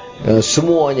katakan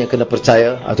semuanya kena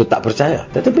percaya atau tak percaya.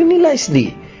 Tetapi nilai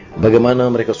sendiri. Bagaimana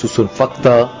mereka susun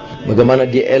fakta, bagaimana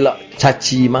dia elak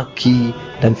caci, maki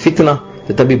dan fitnah.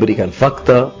 Tetapi berikan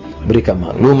fakta, berikan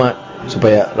maklumat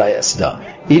supaya rakyat sedar.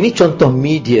 Ini contoh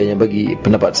media yang bagi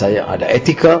pendapat saya ada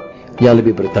etika yang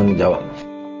lebih bertanggungjawab.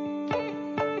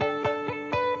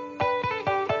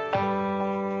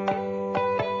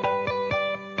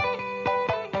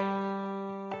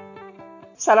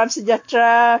 Salam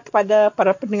sejahtera kepada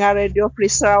para pendengar Radio Free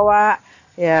Sarawak.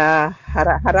 Ya,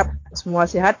 harap-harap semua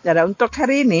sihat. Dan untuk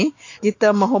hari ini,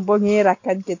 kita menghubungi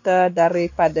rakan kita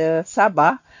daripada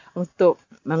Sabah untuk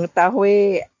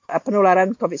mengetahui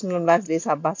penularan COVID-19 di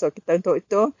Sabah. So, untuk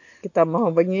itu, kita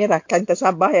menghubungi rakan ke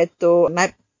Sabah iaitu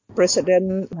Naib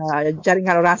Presiden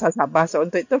Jaringan Orang Asal Sabah. So,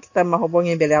 untuk itu, kita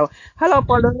menghubungi beliau. Halo,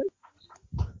 Paulus.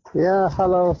 Ya,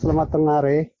 halo. Selamat tengah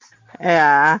hari.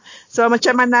 Ya, so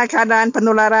macam mana keadaan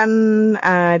penularan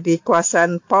di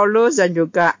kawasan Paulus dan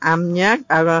juga Amnyak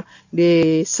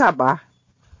di Sabah?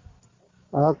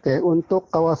 Okey,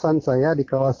 untuk kawasan saya di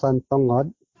kawasan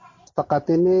Tongod,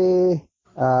 setakat ini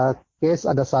kes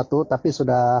ada satu tapi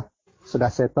sudah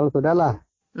settle sudahlah.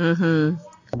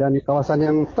 Dan di kawasan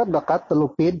yang terdekat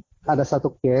Telupid ada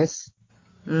satu kes.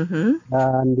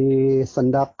 Dan di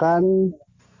Sendakan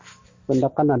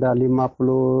ada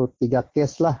 53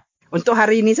 kes lah. Untuk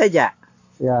hari ini saja?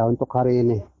 Ya, untuk hari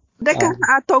ini. Adakah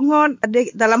Tongod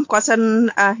dalam kawasan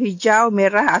hijau,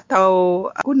 merah atau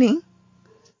kuning?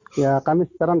 Ya, kami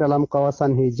sekarang dalam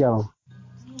kawasan hijau.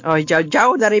 Oh,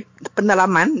 jauh dari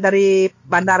pendalaman, dari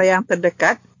bandara yang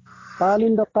terdekat?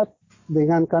 Paling dekat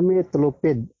dengan kami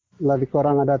Telupid. Lebih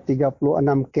kurang ada 36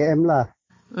 km lah.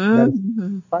 Dan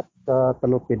sempat ke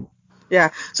Telupid.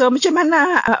 Ya, so macam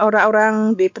mana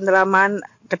orang-orang di pendalaman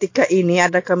ketika ini?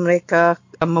 Adakah mereka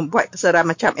membuat kesedaran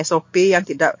macam SOP yang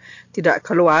tidak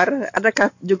keluar?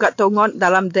 Adakah juga Tongod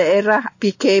dalam daerah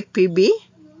PKPB?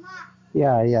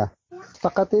 Ya.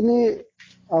 Setakat ini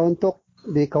untuk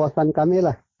di kawasan kami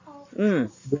lah.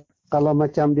 Kalau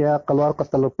macam dia keluar ke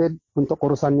Telupid untuk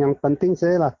urusan yang penting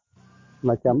saya lah.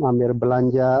 Macam ambil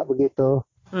belanja begitu.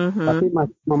 Tapi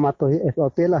mematuhi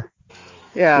SOP lah.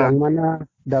 Ya. Yang mana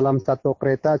dalam satu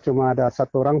kereta cuma ada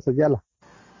satu orang sajalah.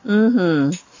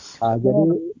 Jadi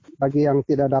bagi yang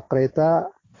tidak ada kereta,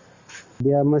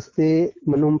 dia mesti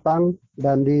menumpang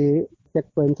dan di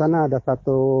checkpoint sana ada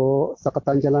satu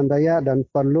Sekatan Jalan Raya dan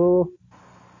perlu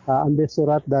ambil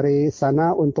surat dari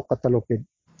sana untuk ke Telupid.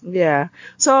 Ya,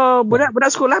 so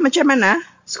budak-budak sekolah macam mana?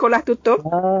 Sekolah tutup?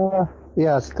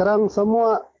 Ya, sekarang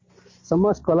semua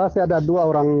sekolah saya ada 2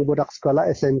 orang budak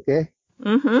sekolah SMK.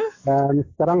 Dan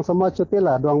sekarang semua cuti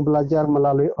lah, doang belajar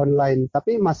melalui online.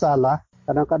 Tapi masalah,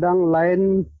 kadang-kadang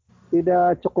line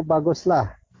tidak cukup bagus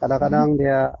lah. Kadang-kadang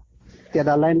dia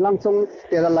tiada line langsung,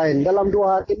 tiada line. Dalam 2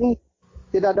 hari ini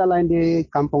tidak ada line di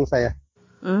kampung saya.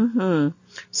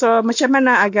 So macam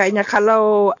mana agaknya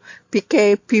kalau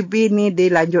PKPB ni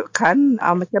dilanjutkan,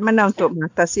 macam mana untuk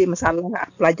mengatasi masalah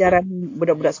pelajaran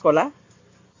budak-budak sekolah?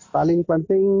 Paling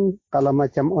penting kalau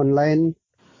macam online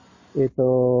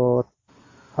itu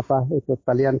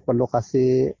kalian perlu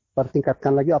kasih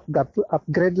pertingkatkan lagi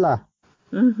upgrade lah.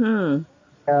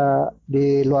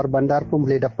 Di luar bandar pun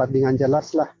boleh dapat dengan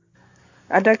jelas lah.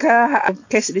 Adakah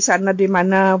kes di sana di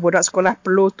mana budak sekolah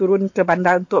perlu turun ke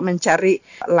bandar untuk mencari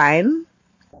line?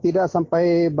 Tidak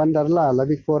sampai bandar lah,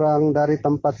 lebih kurang dari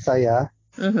tempat saya.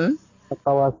 Ke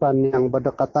kawasan yang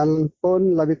berdekatan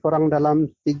pun lebih kurang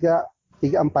dalam 3-4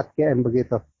 km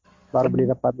begitu. Baru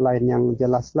boleh dapat line yang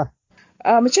jelas lah.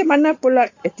 Macam mana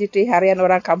pula aktiviti harian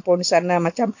orang kampung di sana?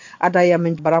 Macam ada yang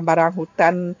barang-barang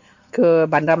hutan ke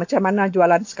bandar. Macam mana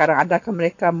jualan sekarang? Adakah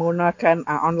mereka menggunakan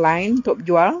online untuk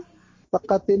jual?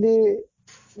 Setakat ini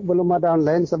belum ada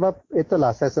online sebab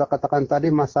itulah saya sudah katakan tadi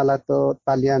masalah tu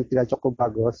talian tidak cukup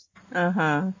bagus.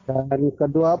 Dan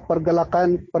kedua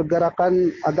pergerakan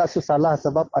agak susah lah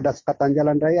sebab ada sekatan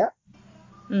jalan raya.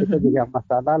 Itu juga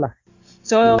masalah lah.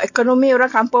 So ekonomi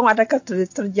orang kampung adakah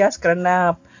terjejas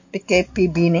kerana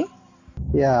PKPB ni?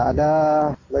 Ya, ada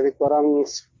lebih kurang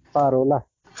separuh lah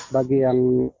bagi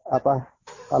yang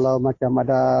kalau macam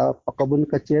ada pekebun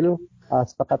kecil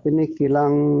setakat ini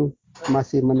kilang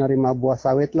masih menerima buah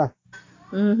sawit lah.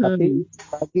 Tapi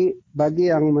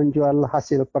bagi yang menjual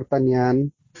hasil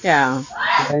pertanian,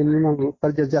 ini memang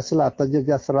terjejas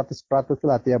 100%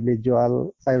 lah tiap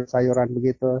dijual sayur-sayuran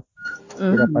begitu.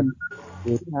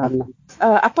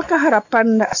 Apakah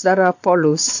harapan saudara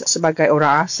Paulus sebagai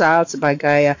orang asal,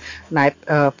 sebagai naib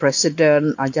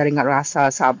presiden jaringan orang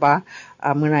asal Sabah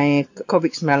mengenai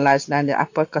COVID-19 dan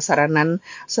apa kesaranan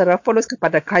saudara Paulus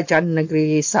kepada kerajaan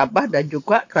negeri Sabah dan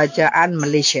juga kerajaan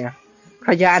Malaysia,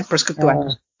 kerajaan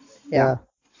persekutuan?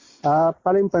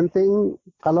 Paling penting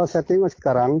kalau saya tengok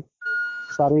sekarang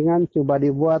saringan cuba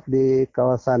dibuat di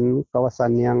kawasan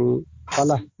yang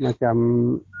macam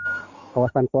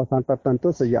kawasan-kawasan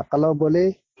tertentu saja. Kalau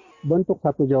boleh bentuk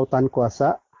satu jawatan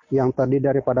kuasa yang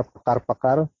terdiri daripada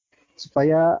pakar-pakar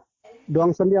supaya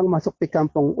doang sendiri yang masuk di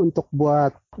kampung untuk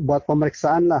buat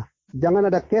pemeriksaan lah. Jangan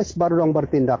ada kes baru doang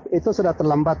bertindak. Itu sudah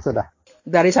terlambat sudah.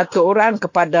 Dari satu orang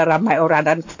kepada ramai orang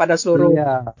dan kepada seluruh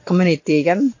komuniti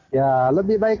kan? Ya,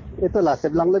 lebih baik itulah.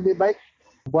 Saya bilang lebih baik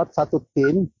buat satu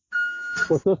tim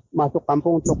khusus masuk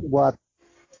kampung untuk buat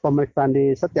pemeriksaan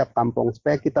di setiap kampung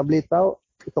supaya kita boleh tahu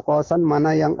itu kawasan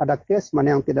mana yang ada kes,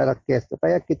 mana yang tidak ada kes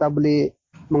supaya kita boleh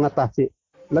mengatasi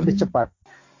lebih cepat.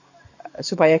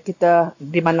 Supaya kita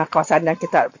di mana kawasan yang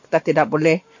kita tidak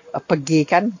boleh pergi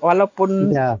kan,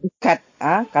 walaupun dekat.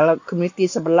 Kalau komuniti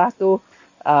sebelah tu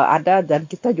ada dan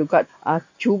kita juga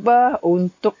cuba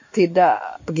untuk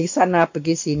tidak pergi sana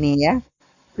pergi sini ya.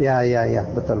 Ya,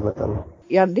 betul.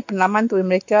 Yang di pedalaman tu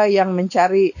mereka yang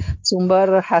mencari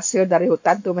sumber hasil dari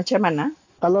hutan tu macam mana?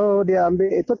 Kalau dia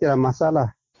ambil itu tidak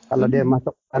masalah. Kalau dia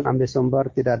masukkan ambil sumber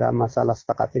tidak ada masalah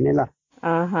setakat inilah.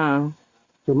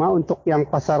 Cuma untuk yang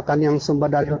pasarkan yang sumber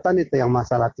dari hutan itu yang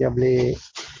masalah. Dia boleh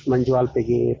menjual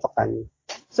pergi pekan.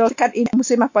 So kan ini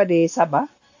musim apa di Sabah?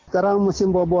 Sekarang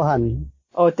musim buah-buahan.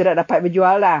 Oh, tidak dapat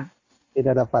berjual lah?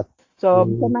 Tidak dapat. So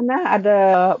macam mana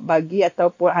ada bagi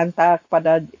ataupun hantar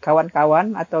kepada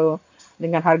kawan-kawan atau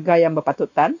dengan harga yang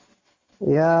berpatutan?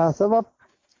 Ya, sebab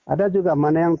ada juga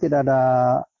mana yang tidak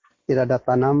ada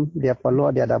tanam, dia perlu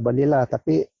dia ada belilah.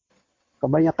 Tapi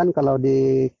kebanyakan kalau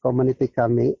di komuniti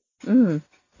kami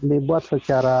dibuat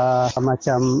secara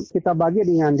macam kita bagi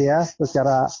dengan dia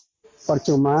secara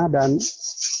percuma dan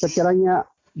sekiranya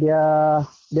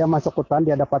dia masuk hutan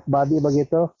dia dapat babi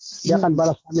begitu, dia akan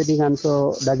balas kami dengan tu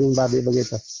daging babi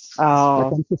begitu.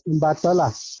 Macam sistem battle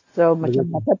lah. So macam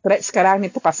apa trade sekarang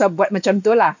ni terpaksa buat macam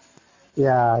tu lah.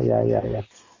 Ya.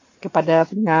 Kepada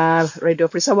pendengar Radio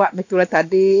Free Sarawak, itulah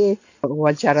tadi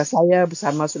wawancara saya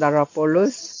bersama saudara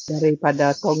Paulus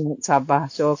daripada Tongut Sabah.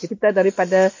 So kita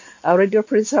daripada Radio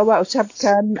Free Sarawak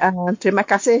ucapkan terima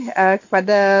kasih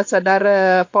kepada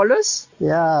saudara Paulus.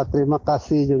 Ya, terima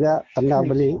kasih juga kerana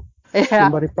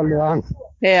memberi peluang.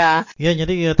 Ya. Ya,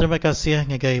 jadi terima kasih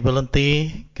ngagai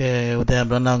berhenti ke udah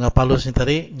berenang dengan Paulus ni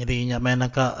tadi. Jadi nyak main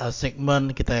angka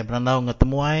segmen kita berenang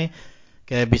ngetemuai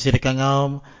ke bisi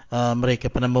dekangau mereka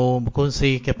penemu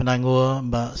berkongsi ke penanggur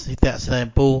mbak setiap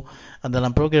sempu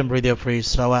dalam program Radio Free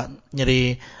Sarawak.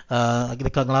 Jadi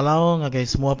dekat ngelalau ngagai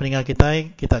semua pendengar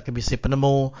kita ke bisi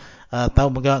penemu tahu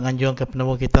megak nganjung ke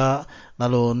penemu kita,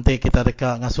 lalu nanti kita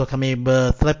dekat ngasuh kami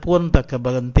bertelepon tak ke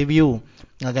berinterview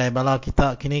ngagai bala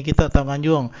kita kini kita tahu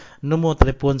nganjung nombor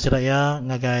telefon seraya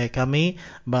ngagai kami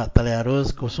mbak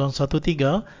Taliarus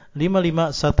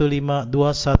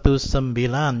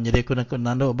 013-5515-219. Jadi kuna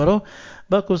nanduk baru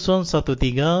ba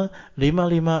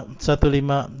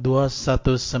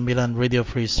 013-5515-219 Radio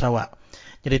Free Sarawak.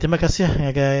 Jadi terima kasih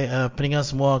ngagai pendengar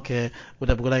semua ke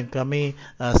sudah bergulai kami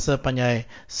sepanjang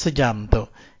sejam tu.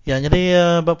 Ya, jadi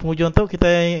bab penghujung tu kita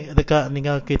dekat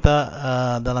tinggal kita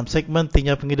dalam segmen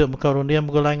tinggal penghidup muka rundian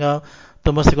bergulai ngau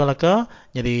tembus sekolah ka.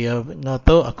 Jadi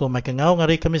ngau aku makan ngau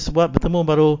ngari kami sebuat bertemu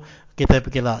baru kita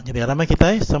pergi lah. Jadi ramai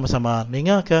kita sama-sama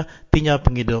dengar ke Tinya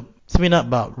Penghidup. Seminat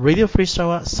bab Radio Free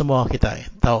Sarawak semua kita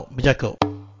tahu berjaku.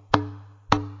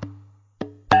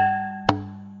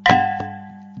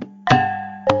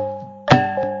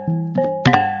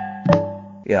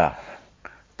 Ya,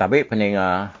 tapi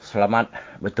pendengar selamat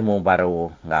bertemu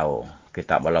baru ngau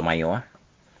kita bala mayu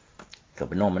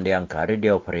kebenar mendiang ke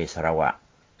Radio Free Sarawak.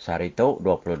 Sehari itu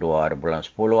 22 bulan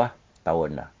 10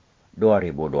 tahun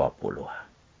 2020.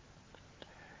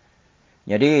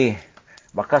 Jadi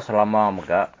bakal selama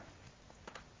mereka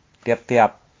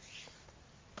tiap-tiap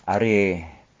hari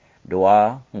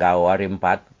 2 ngau hari 4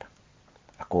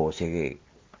 aku sigi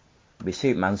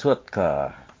bisi maksud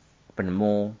ke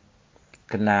penemu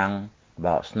kenang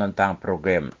bahawa tentang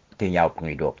program Tinya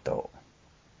Penghidup tu.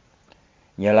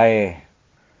 Nyalai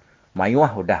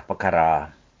mayuah udah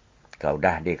perkara ke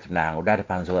udah dikenang, udah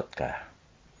dipansut ke.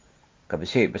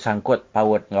 Kebisi bersangkut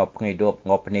paut ngau penghidup,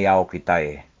 ngau peniau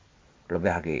kita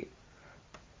lebih lagi.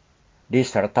 Di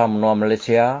serta menua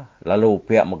Malaysia, lalu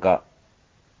pihak mereka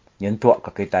nyentuak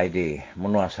ke kita di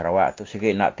menua Sarawak tu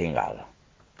sikit nak tinggal.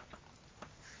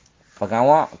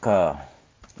 Pengawak ke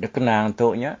dikenang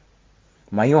tu nya,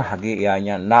 mayuh lagi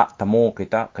ianya nak temu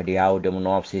kita ke diau di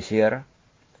menua pesisir.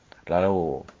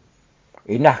 Lalu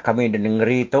indah kami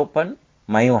dengeri tu pun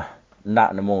mayuh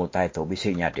nak nemu tai tu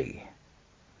bisi nyadi.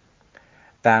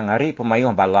 Tang hari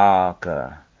pemayuh bala ke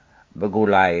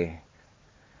bergulai.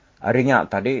 Harinya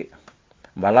tadi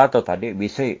bala tu tadi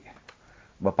bisi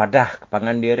berpadah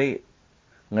kepangan diri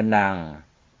ngenang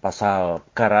pasal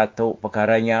perkara tu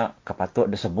perkaranya kepatut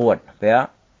disebut ya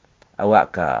awak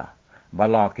ke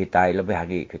bala kita lebih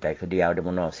lagi kita ke dia di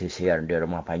mana sisir di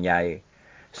rumah panjai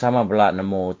sama belak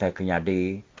nemu tai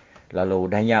kenyadi lalu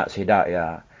dahnya sidak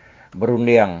ya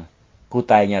berunding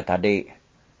kutainya tadi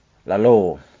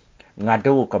lalu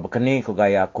ngadu ke bekeni ke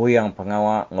gaya ku yang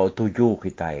pengawak ngau tuju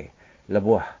kita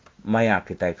lebuh maya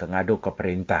kita ke ngadu ke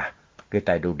perintah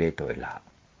kita dude tu elak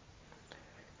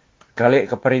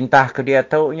kali ke perintah ke dia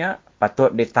tu nya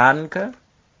patut ditan ke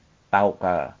tahu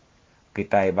ke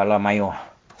kita bala mayuh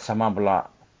sama pula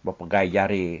berpegai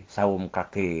jari, saum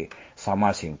kaki, sama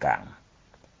singkang.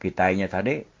 Kitanya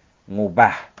tadi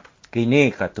ngubah kini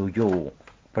ke 7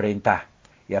 perintah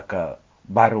ya ke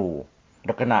baru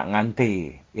dekena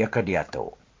nganti ya ke dia tu.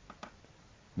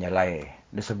 Nyalai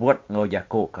disebut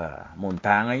ngojaku ke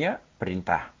muntangnya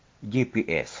perintah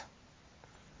GPS.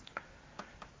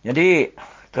 Jadi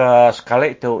ke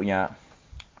sekali tu nya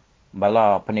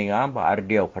bala peningan ba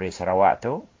Radio Free Sarawak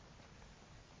tu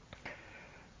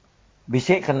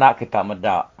bisik kena kita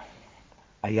medak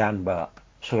ayan ba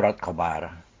surat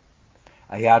khabar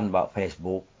ayan ba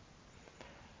Facebook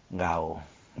ngau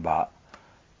ba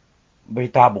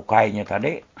berita bukainya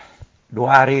tadi 2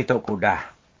 hari tu kudah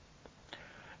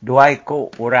 2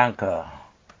 ikut orang ke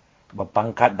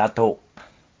berpangkat datuk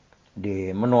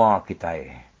di menua kita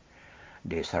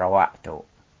di Sarawak tu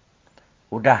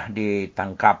udah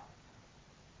ditangkap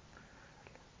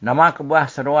nama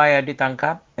kebuah seruaya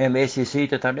ditangkap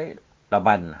MACC tu tadi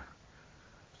laban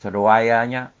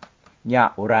seruayanya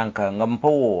nya orang ke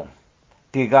ngempu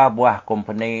 3 buah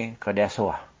company ke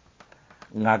desa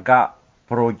ngagak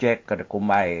projek ke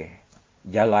kumai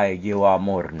Jalai Jiwa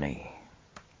Murni.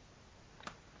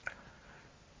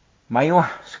 Mayuh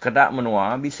sekedak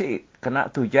menua bisi kena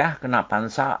tujah, kena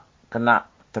pansak, kena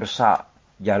tersak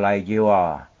Jalai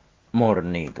Jiwa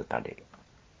Murni itu tadi.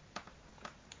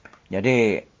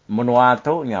 Jadi menua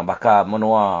tu nya bakal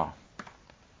menua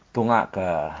tungak ke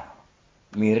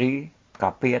Miri,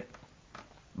 Kapit,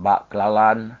 Bak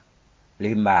Kelalan,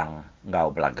 Limbang,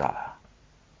 Ngau Belaga.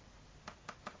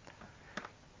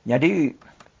 Jadi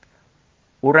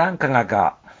orang ke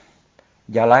ngagak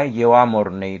Jalai Jiwa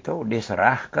Murni itu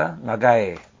diserah ke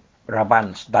ngagai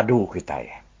Raban Dadu kita.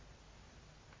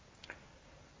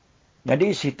 Jadi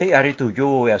siti hari 7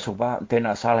 ya subah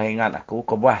tidak salah ingat aku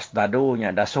kebuah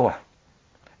dadunya dasuh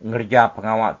ngerja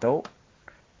pengawak tu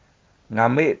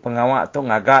ngambil pengawak tu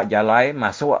ngagak jalai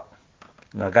masuk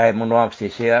ngagai menua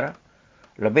pesisir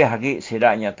lebih lagi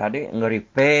sidaknya tadi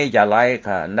ngeripe jalai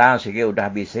ke ndang sigi udah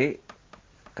bisi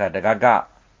ke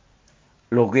dagagak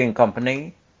logging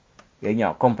company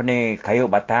ianya company kayu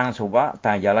batang subak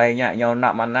tang jalainya nyau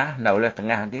nak mana ndak boleh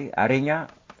tengah lagi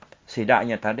harinya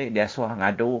sidaknya tadi dia suah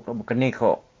ngadu ke bekeni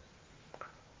kok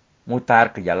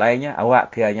mutar ke jalainya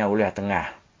awak kianya boleh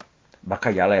tengah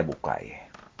bakal jalai bukai.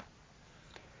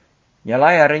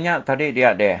 Jalai harinya tadi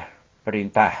dia deh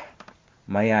perintah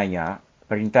mayanya,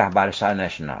 perintah Barisan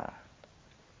Nasional.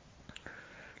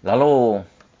 Lalu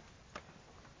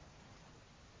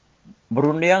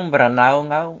berunding beranau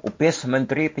ngau upis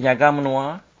menteri penjaga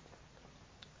menua.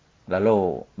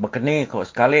 Lalu berkeni kok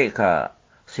sekali ke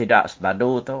sidak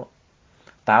sebadu tu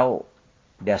tahu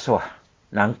dia suah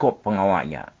nangkup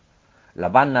pengawaknya.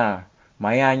 Labana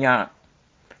mayanya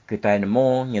kita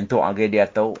nemu nyentuh agi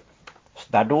dia tu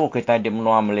sebadu kita di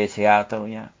menua Malaysia tu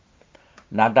nya.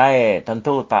 Nadai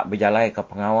tentu tak berjalai ke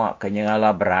pengawak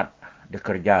kenyangala berat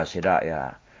dikerja sidak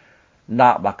ya.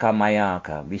 Nak bakal maya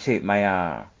ke bisik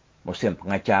maya musim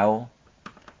pengacau.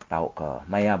 Tahu ke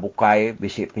maya bukai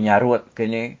bisik penyarut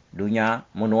kini dunia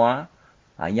menua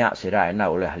hanya sidak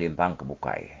nak oleh limpang ke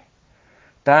bukai.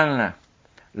 Tang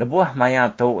lebuh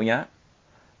maya tu nya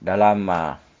dalam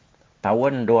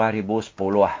tahun 2010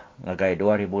 ngagai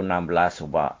 2016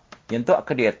 ubah. Yentuk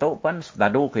ke dia tu pun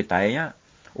sedadu kita nya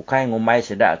ukai ngumai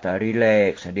sidak ta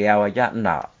relax sedia wajak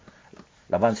nak.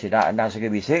 Laban sidak anda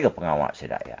segi bisik ke pengawak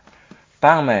sidak ya.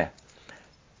 Tang me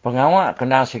pengawak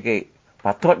kena sikit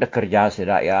patut bekerja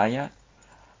sedayanya.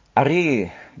 Hari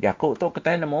diaku tu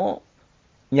kita nemu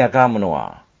nyaga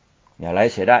menua. Nyalai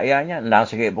sedayanya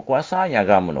ndak sikit berkuasa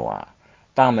nyaga menua.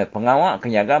 Tang me pengawak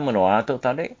kenyaga menua tu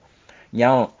tadi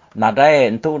nyau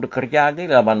nadai untuk bekerja lagi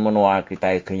laban menua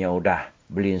kita kenya udah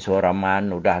beli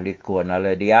suraman udah likun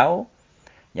ala diau.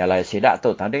 Nyalai sidak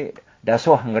tu tadi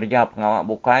dasuh ngerja pengawak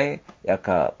bukai ya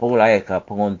ke pulai ke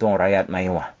penguntung rakyat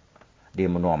maiwah di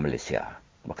menua Malaysia.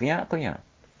 Makanya akunya.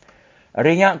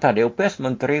 Arinya tadi upis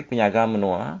menteri penjaga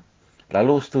menua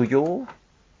lalu setuju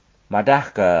madah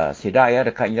ke sidak ya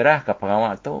dekat nyerah ke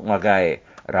pengawak tu ngagai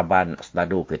raban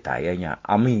sedadu kita ianya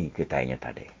ami kita ianya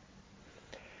tadi.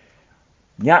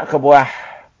 Nyak ke buah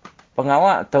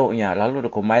pengawak tu nya lalu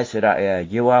dikumai sidak ya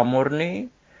jiwa murni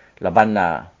laban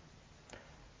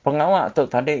pengawak tu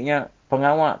tadi nya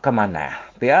pengawak ke mana?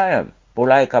 Pia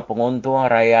pulai ke penguntung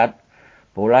rakyat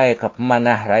pulai ke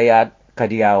pemanah rakyat ke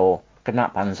diau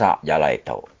kena pansak jalai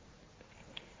itu.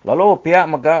 Lalu pihak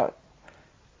mega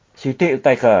siti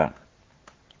utai ke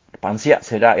pansiak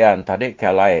sedak yang tadi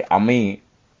kalai ami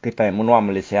kita menua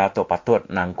Malaysia tu patut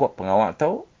nangkut pengawak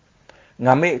tu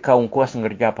ngambil ke ungkus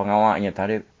ngerja pengawaknya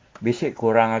tadi bisik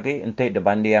kurang lagi entik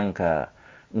dibanding ke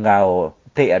ngau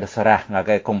entik ada serah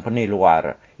ngagai company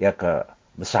luar ya ke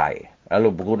besai. Lalu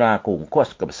berguna ke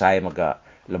ungkus ke besai mega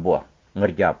lebuh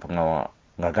ngerja pengawak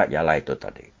ngagak jalai itu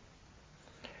tadi.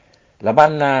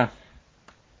 Laban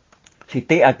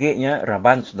siti aginya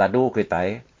raban sedadu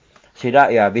kita sidak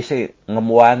ya bisi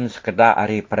ngemuan sekedar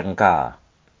hari perengka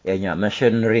ianya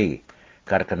machinery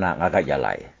kar kena ngagak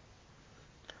jalai.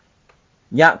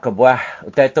 Nyak ke buah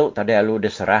utai tu tadi lalu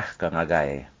diserah ke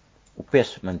ngagai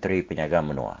upis menteri penjaga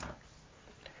menua.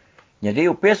 Jadi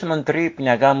upis menteri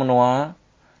penjaga menua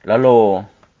lalu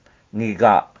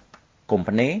ngigak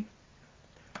company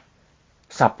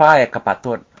siapa yang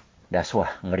kepatut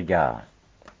dasuah ngerja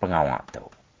pengawak tu.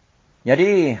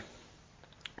 Jadi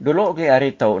dulu ke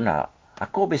hari tu nak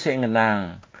aku bisa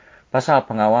ngenang pasal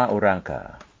pengawak orang ke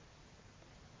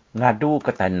ngadu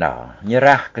ke tenda,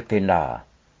 nyerah ke tenda,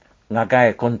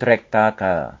 ngagai kontrakta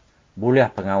ke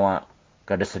boleh pengawak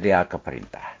ke disedia ke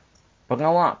perintah.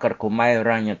 Pengawak ke kumai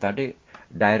orangnya tadi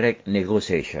direct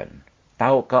negotiation,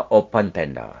 tahu ke open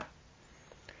tender.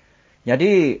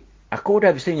 Jadi aku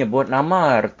dah bisa nyebut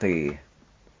nama arti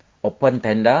open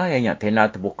tender, yang tender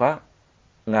terbuka,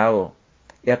 ngau,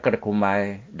 ya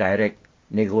kerkumai direct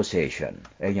negotiation.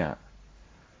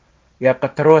 Ya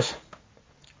terus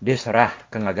diserah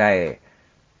ke ngagai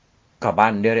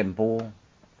kaban dirempu,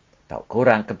 tak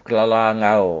kurang kekelala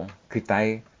ngau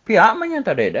kita, pihak mana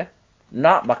tadi dah,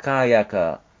 nak bakal ya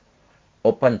ke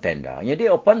open tender. Jadi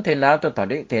open tender tu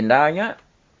tadi, tendanya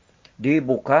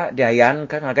dibuka,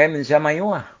 diayankan ngagai Malaysia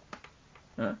Mayuah.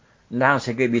 Nang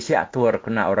segi bisi atur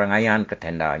kena orang ayan ke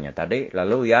tendanya tadi.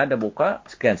 Lalu ya ada buka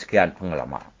sekian-sekian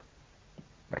pengalaman.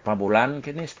 Berapa bulan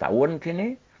kini, setahun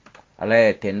kini.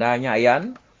 Oleh tendanya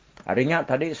ayan. Harinya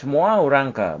tadi semua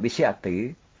orang ke bisi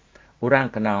hati.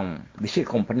 Orang kena bisi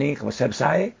company ke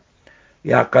besar-besar.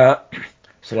 Ya ke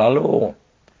selalu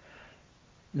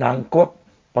nangkup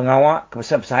pengawak ke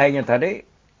besar-besarnya tadi.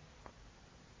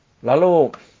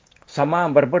 Lalu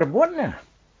sama berbuatnya.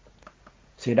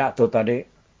 Sidak tu tadi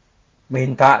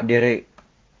minta diri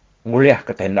nguliah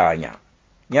ke tendanya.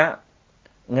 Ya,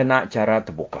 ngena cara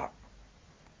terbuka.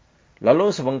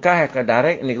 Lalu sebengkah ke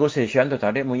direct negotiation tu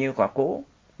tadi munyi ke aku.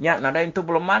 Ya, nada itu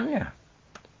belemannya.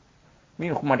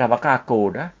 Ini aku madah bakal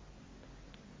aku dah.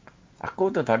 Aku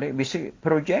tu tadi bisi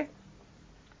projek.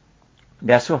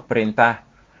 Dia suruh perintah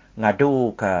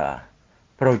ngadu ke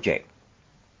projek.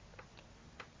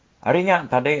 Harinya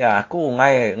tadi aku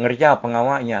ngai ngerja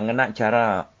pengawaknya ngena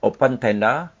cara open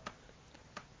tender.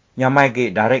 Nyamai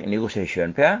ke direct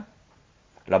negotiation pia.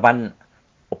 Laban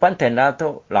upan tenda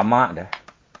tu lama dah.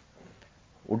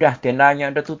 Udah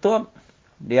tendanya dah tutup.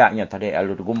 Dia nya tadi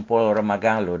lalu digumpul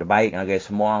remagang, lalu baik ngagai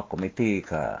semua komiti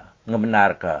ke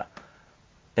ngebenar ke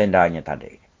tendanya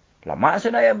tadi. Lama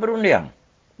sedaya berunding.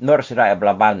 Nur sedaya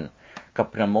belaban ke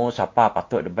penemu siapa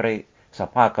patut diberi,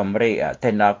 siapa kemberi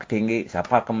tenda ke tinggi,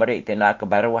 siapa kemberi tenda ke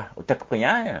bawah. Utak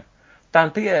punya.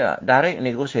 Tanti direct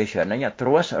negotiation nya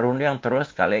terus runding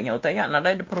terus kalinya utaknya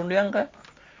nadai di perunding ke.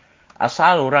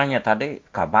 Asal orangnya tadi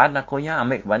kabar akunya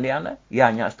ambil kebandian ya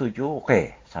nya setuju.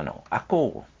 Okey, sana.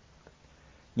 Aku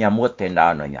nyambut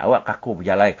tenda nya. Awak aku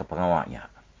berjalan ke pengawaknya.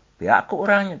 Pihak aku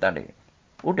orangnya tadi.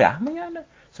 Udah menyana.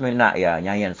 Sebenarnya ya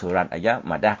nyanyian surat aja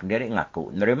madah sendiri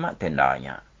ngaku nerima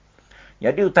tendanya.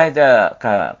 Jadi utai dah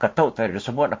ketuk tadi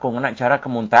disebut aku nak cara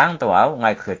kemuntang tu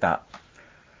ngai kita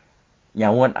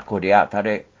nyawut aku dia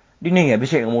tadi. Dini ya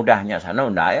bisa mudahnya sana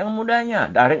unda yang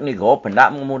mudahnya. Direct ni go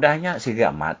pendak mudahnya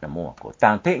siga amat nemu aku.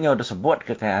 Tangtiknya udah sebut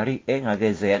kita hari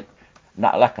ngagai Z.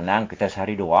 Naklah kenang kita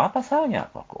sehari dua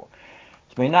pasalnya aku.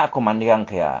 Sebenarnya aku mandang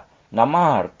kaya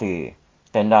nama arti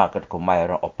tenda kerkumai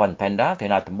open tenda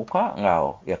terbuka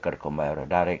ngau ya kerkumai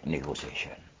direct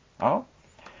negotiation. Oh.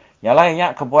 Yang lainnya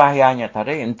kebuahiannya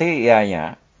tadi inti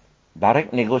ianya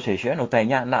direct negotiation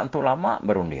utainya nak untuk lama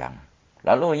berundiang.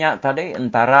 Lalu nya tadi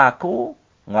antara aku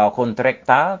ngau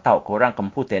kontraktor tau kurang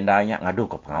kempu tendanya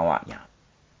ngadu ke pengawaknya.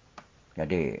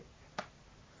 Jadi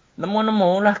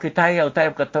nemu-nemu lah kita ya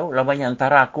utai ketuk labanya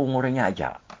antara aku ngurangnya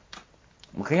aja.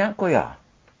 Makanya aku ya.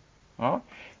 Oh.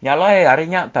 Nyalai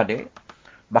harinya tadi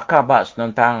bakal bahas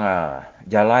tentang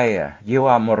jalai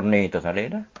jiwa murni itu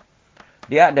tadi dah.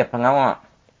 Dia ada pengawak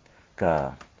ke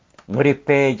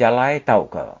ngeripe jalai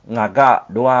tahu ke ngagak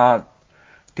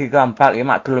 2, 3, 4,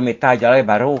 5 kilometer jalai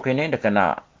baru kini dia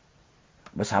kena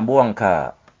bersambung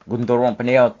ke guntur ruang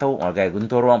peniau tu ngagai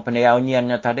guntur ruang peniau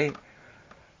nyiannya tadi.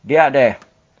 Dia ada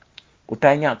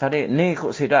utainya tadi ni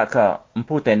kok sidak ke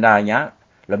empu tendanya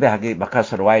lebih lagi bakal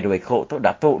seruai 2 ekor tu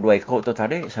datuk 2 ekor tu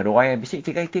tadi seruai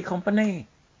bisik 3 IT company.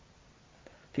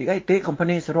 3 IT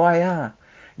company seruai ya.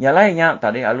 Yang lainnya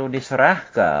tadi lalu diserah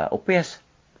ke UPS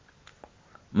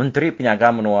Menteri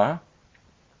Penjaga Menua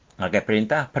ngagai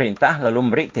perintah lalu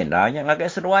memberi tendanya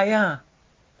ngagai seruai ya.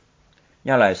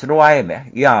 Yang lain seruai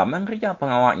ya memang kerja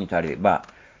pengawaknya tadi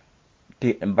di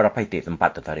berapa IT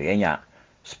tempat tu tadi nya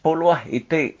 10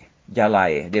 IT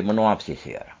jalai di menua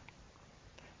pesisir.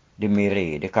 Di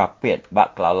Miri, di Kapit,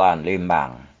 Bak Kelalan,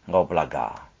 Limbang, Ngau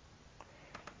Pelaga.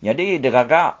 Jadi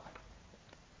digagak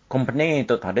company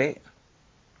itu tadi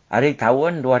hari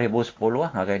tahun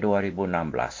 2010 ngagai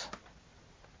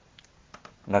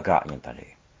 2016. Gagaknya tadi.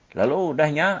 Lalu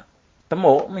udahnya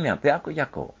temu menyampai aku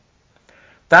jago.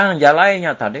 Tang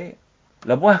jalainya tadi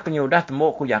lebuh kenyudah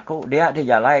temu aku jago, dia di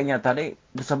jalainya tadi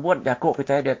disebut jago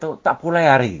kita dia tu tak pulai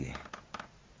hari.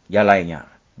 Jalainya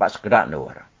bak sekedak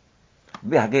luar.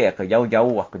 Biar ke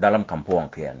jauh-jauh ke dalam kampung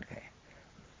kian ke.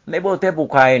 Nebo te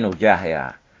bukai nujah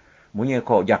ya. Bunyi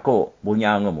kok jako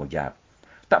bunya ngemujab.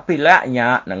 Tapi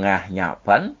laknya nengahnya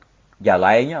pan,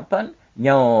 jalainya pan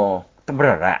nyo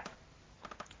terberat.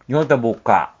 Nyo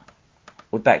terbuka.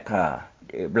 Utai ke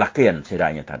belakian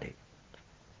sedanya tadi.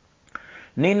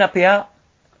 Ni napia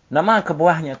nama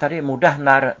kebuahnya tadi mudah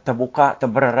nar terbuka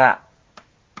terberat.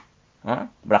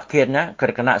 Belakiannya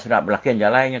kena sudah belakian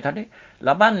jalainya tadi.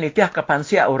 Laban nitiah kapan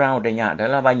siap orang udahnya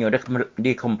adalah banyak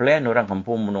dikomplain orang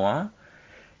kampung menua.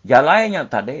 Jalainya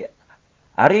tadi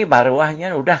hari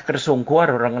baruahnya udah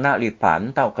kersungkur orang nak lipan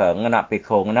tau ke ngena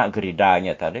piko ngena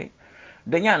geridanya tadi.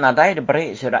 Denya nadai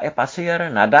diberi sedaya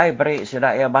pasir, nadai beri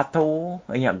sedaya batu,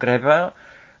 banyak gravel.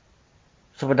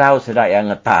 Sebedau sedaya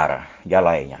ngetar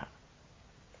jalainya.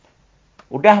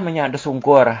 Udah menyak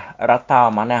desungkur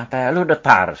rata mana teh lu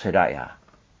detar sedaya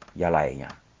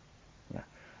jalainya.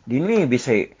 Dini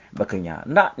bisa bekenya.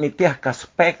 Nak nitiah ke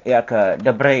spek ya ke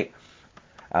debri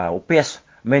UPS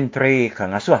menteri ke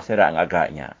ngasuh sedak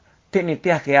agaknya. Ti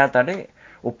nitiah kaya tadi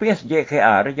UPS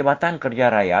JKR Jabatan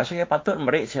Kerja Raya saya patut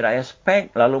memberi sedak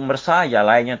spek lalu mersa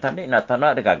jalainya tadi nak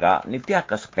tanda degagak nitiah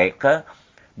ke spek ke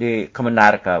di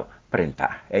kemenar ke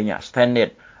perintah. Nya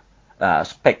standard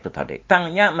spek tu tadi.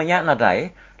 Tangnya menyak nadai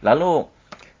lalu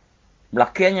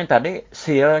belakiannya tadi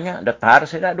sealnya detar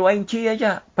sedak 2 inci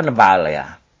aja penebal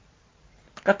ya.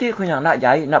 Kati aku nak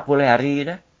jahit nak pulai hari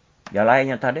dah.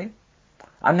 Jalainya tadi.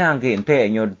 Ana nginte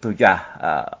nyo tujah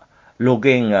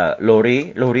logging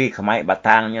lori kemai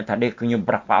batangnya tadi kunyo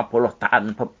berapa puluh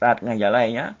tan berat dengan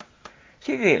jalainya.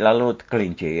 Sikit lalu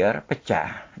kelincir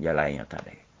pecah jalainya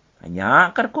tadi. Hanya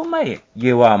kerkumai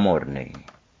jiwa murni.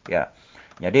 Ya.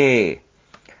 Jadi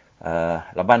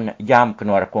laban jam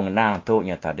keluar aku ngenang tu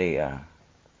nya tadi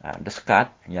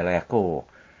deskat nyalai aku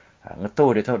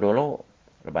ngetu dia tu dulu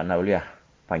leban uliah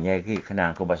panyegi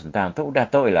kenang ko basentang tu udah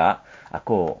tu lah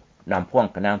aku nampuang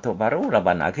kenang tu baru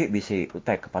leban agi bisi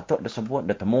utai kepatut disebut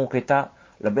ditemu kita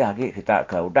lebih agi kita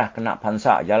ke udah kena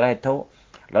pansa jalan tu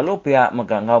lalu pihak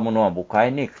megangau menua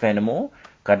bukai ni kenemu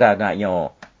kada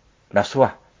naknyo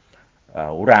dasuah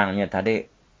orangnya tadi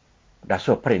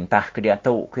dasuah perintah ke dia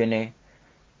tu kini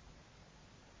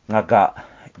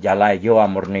ngagak jalai jiwa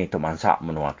murni tu mansak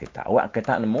menua kita. Awak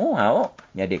kita nemu,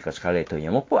 jadi ke sekali tu.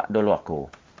 Yang mupuak dulu aku.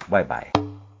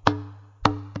 Bye-bye.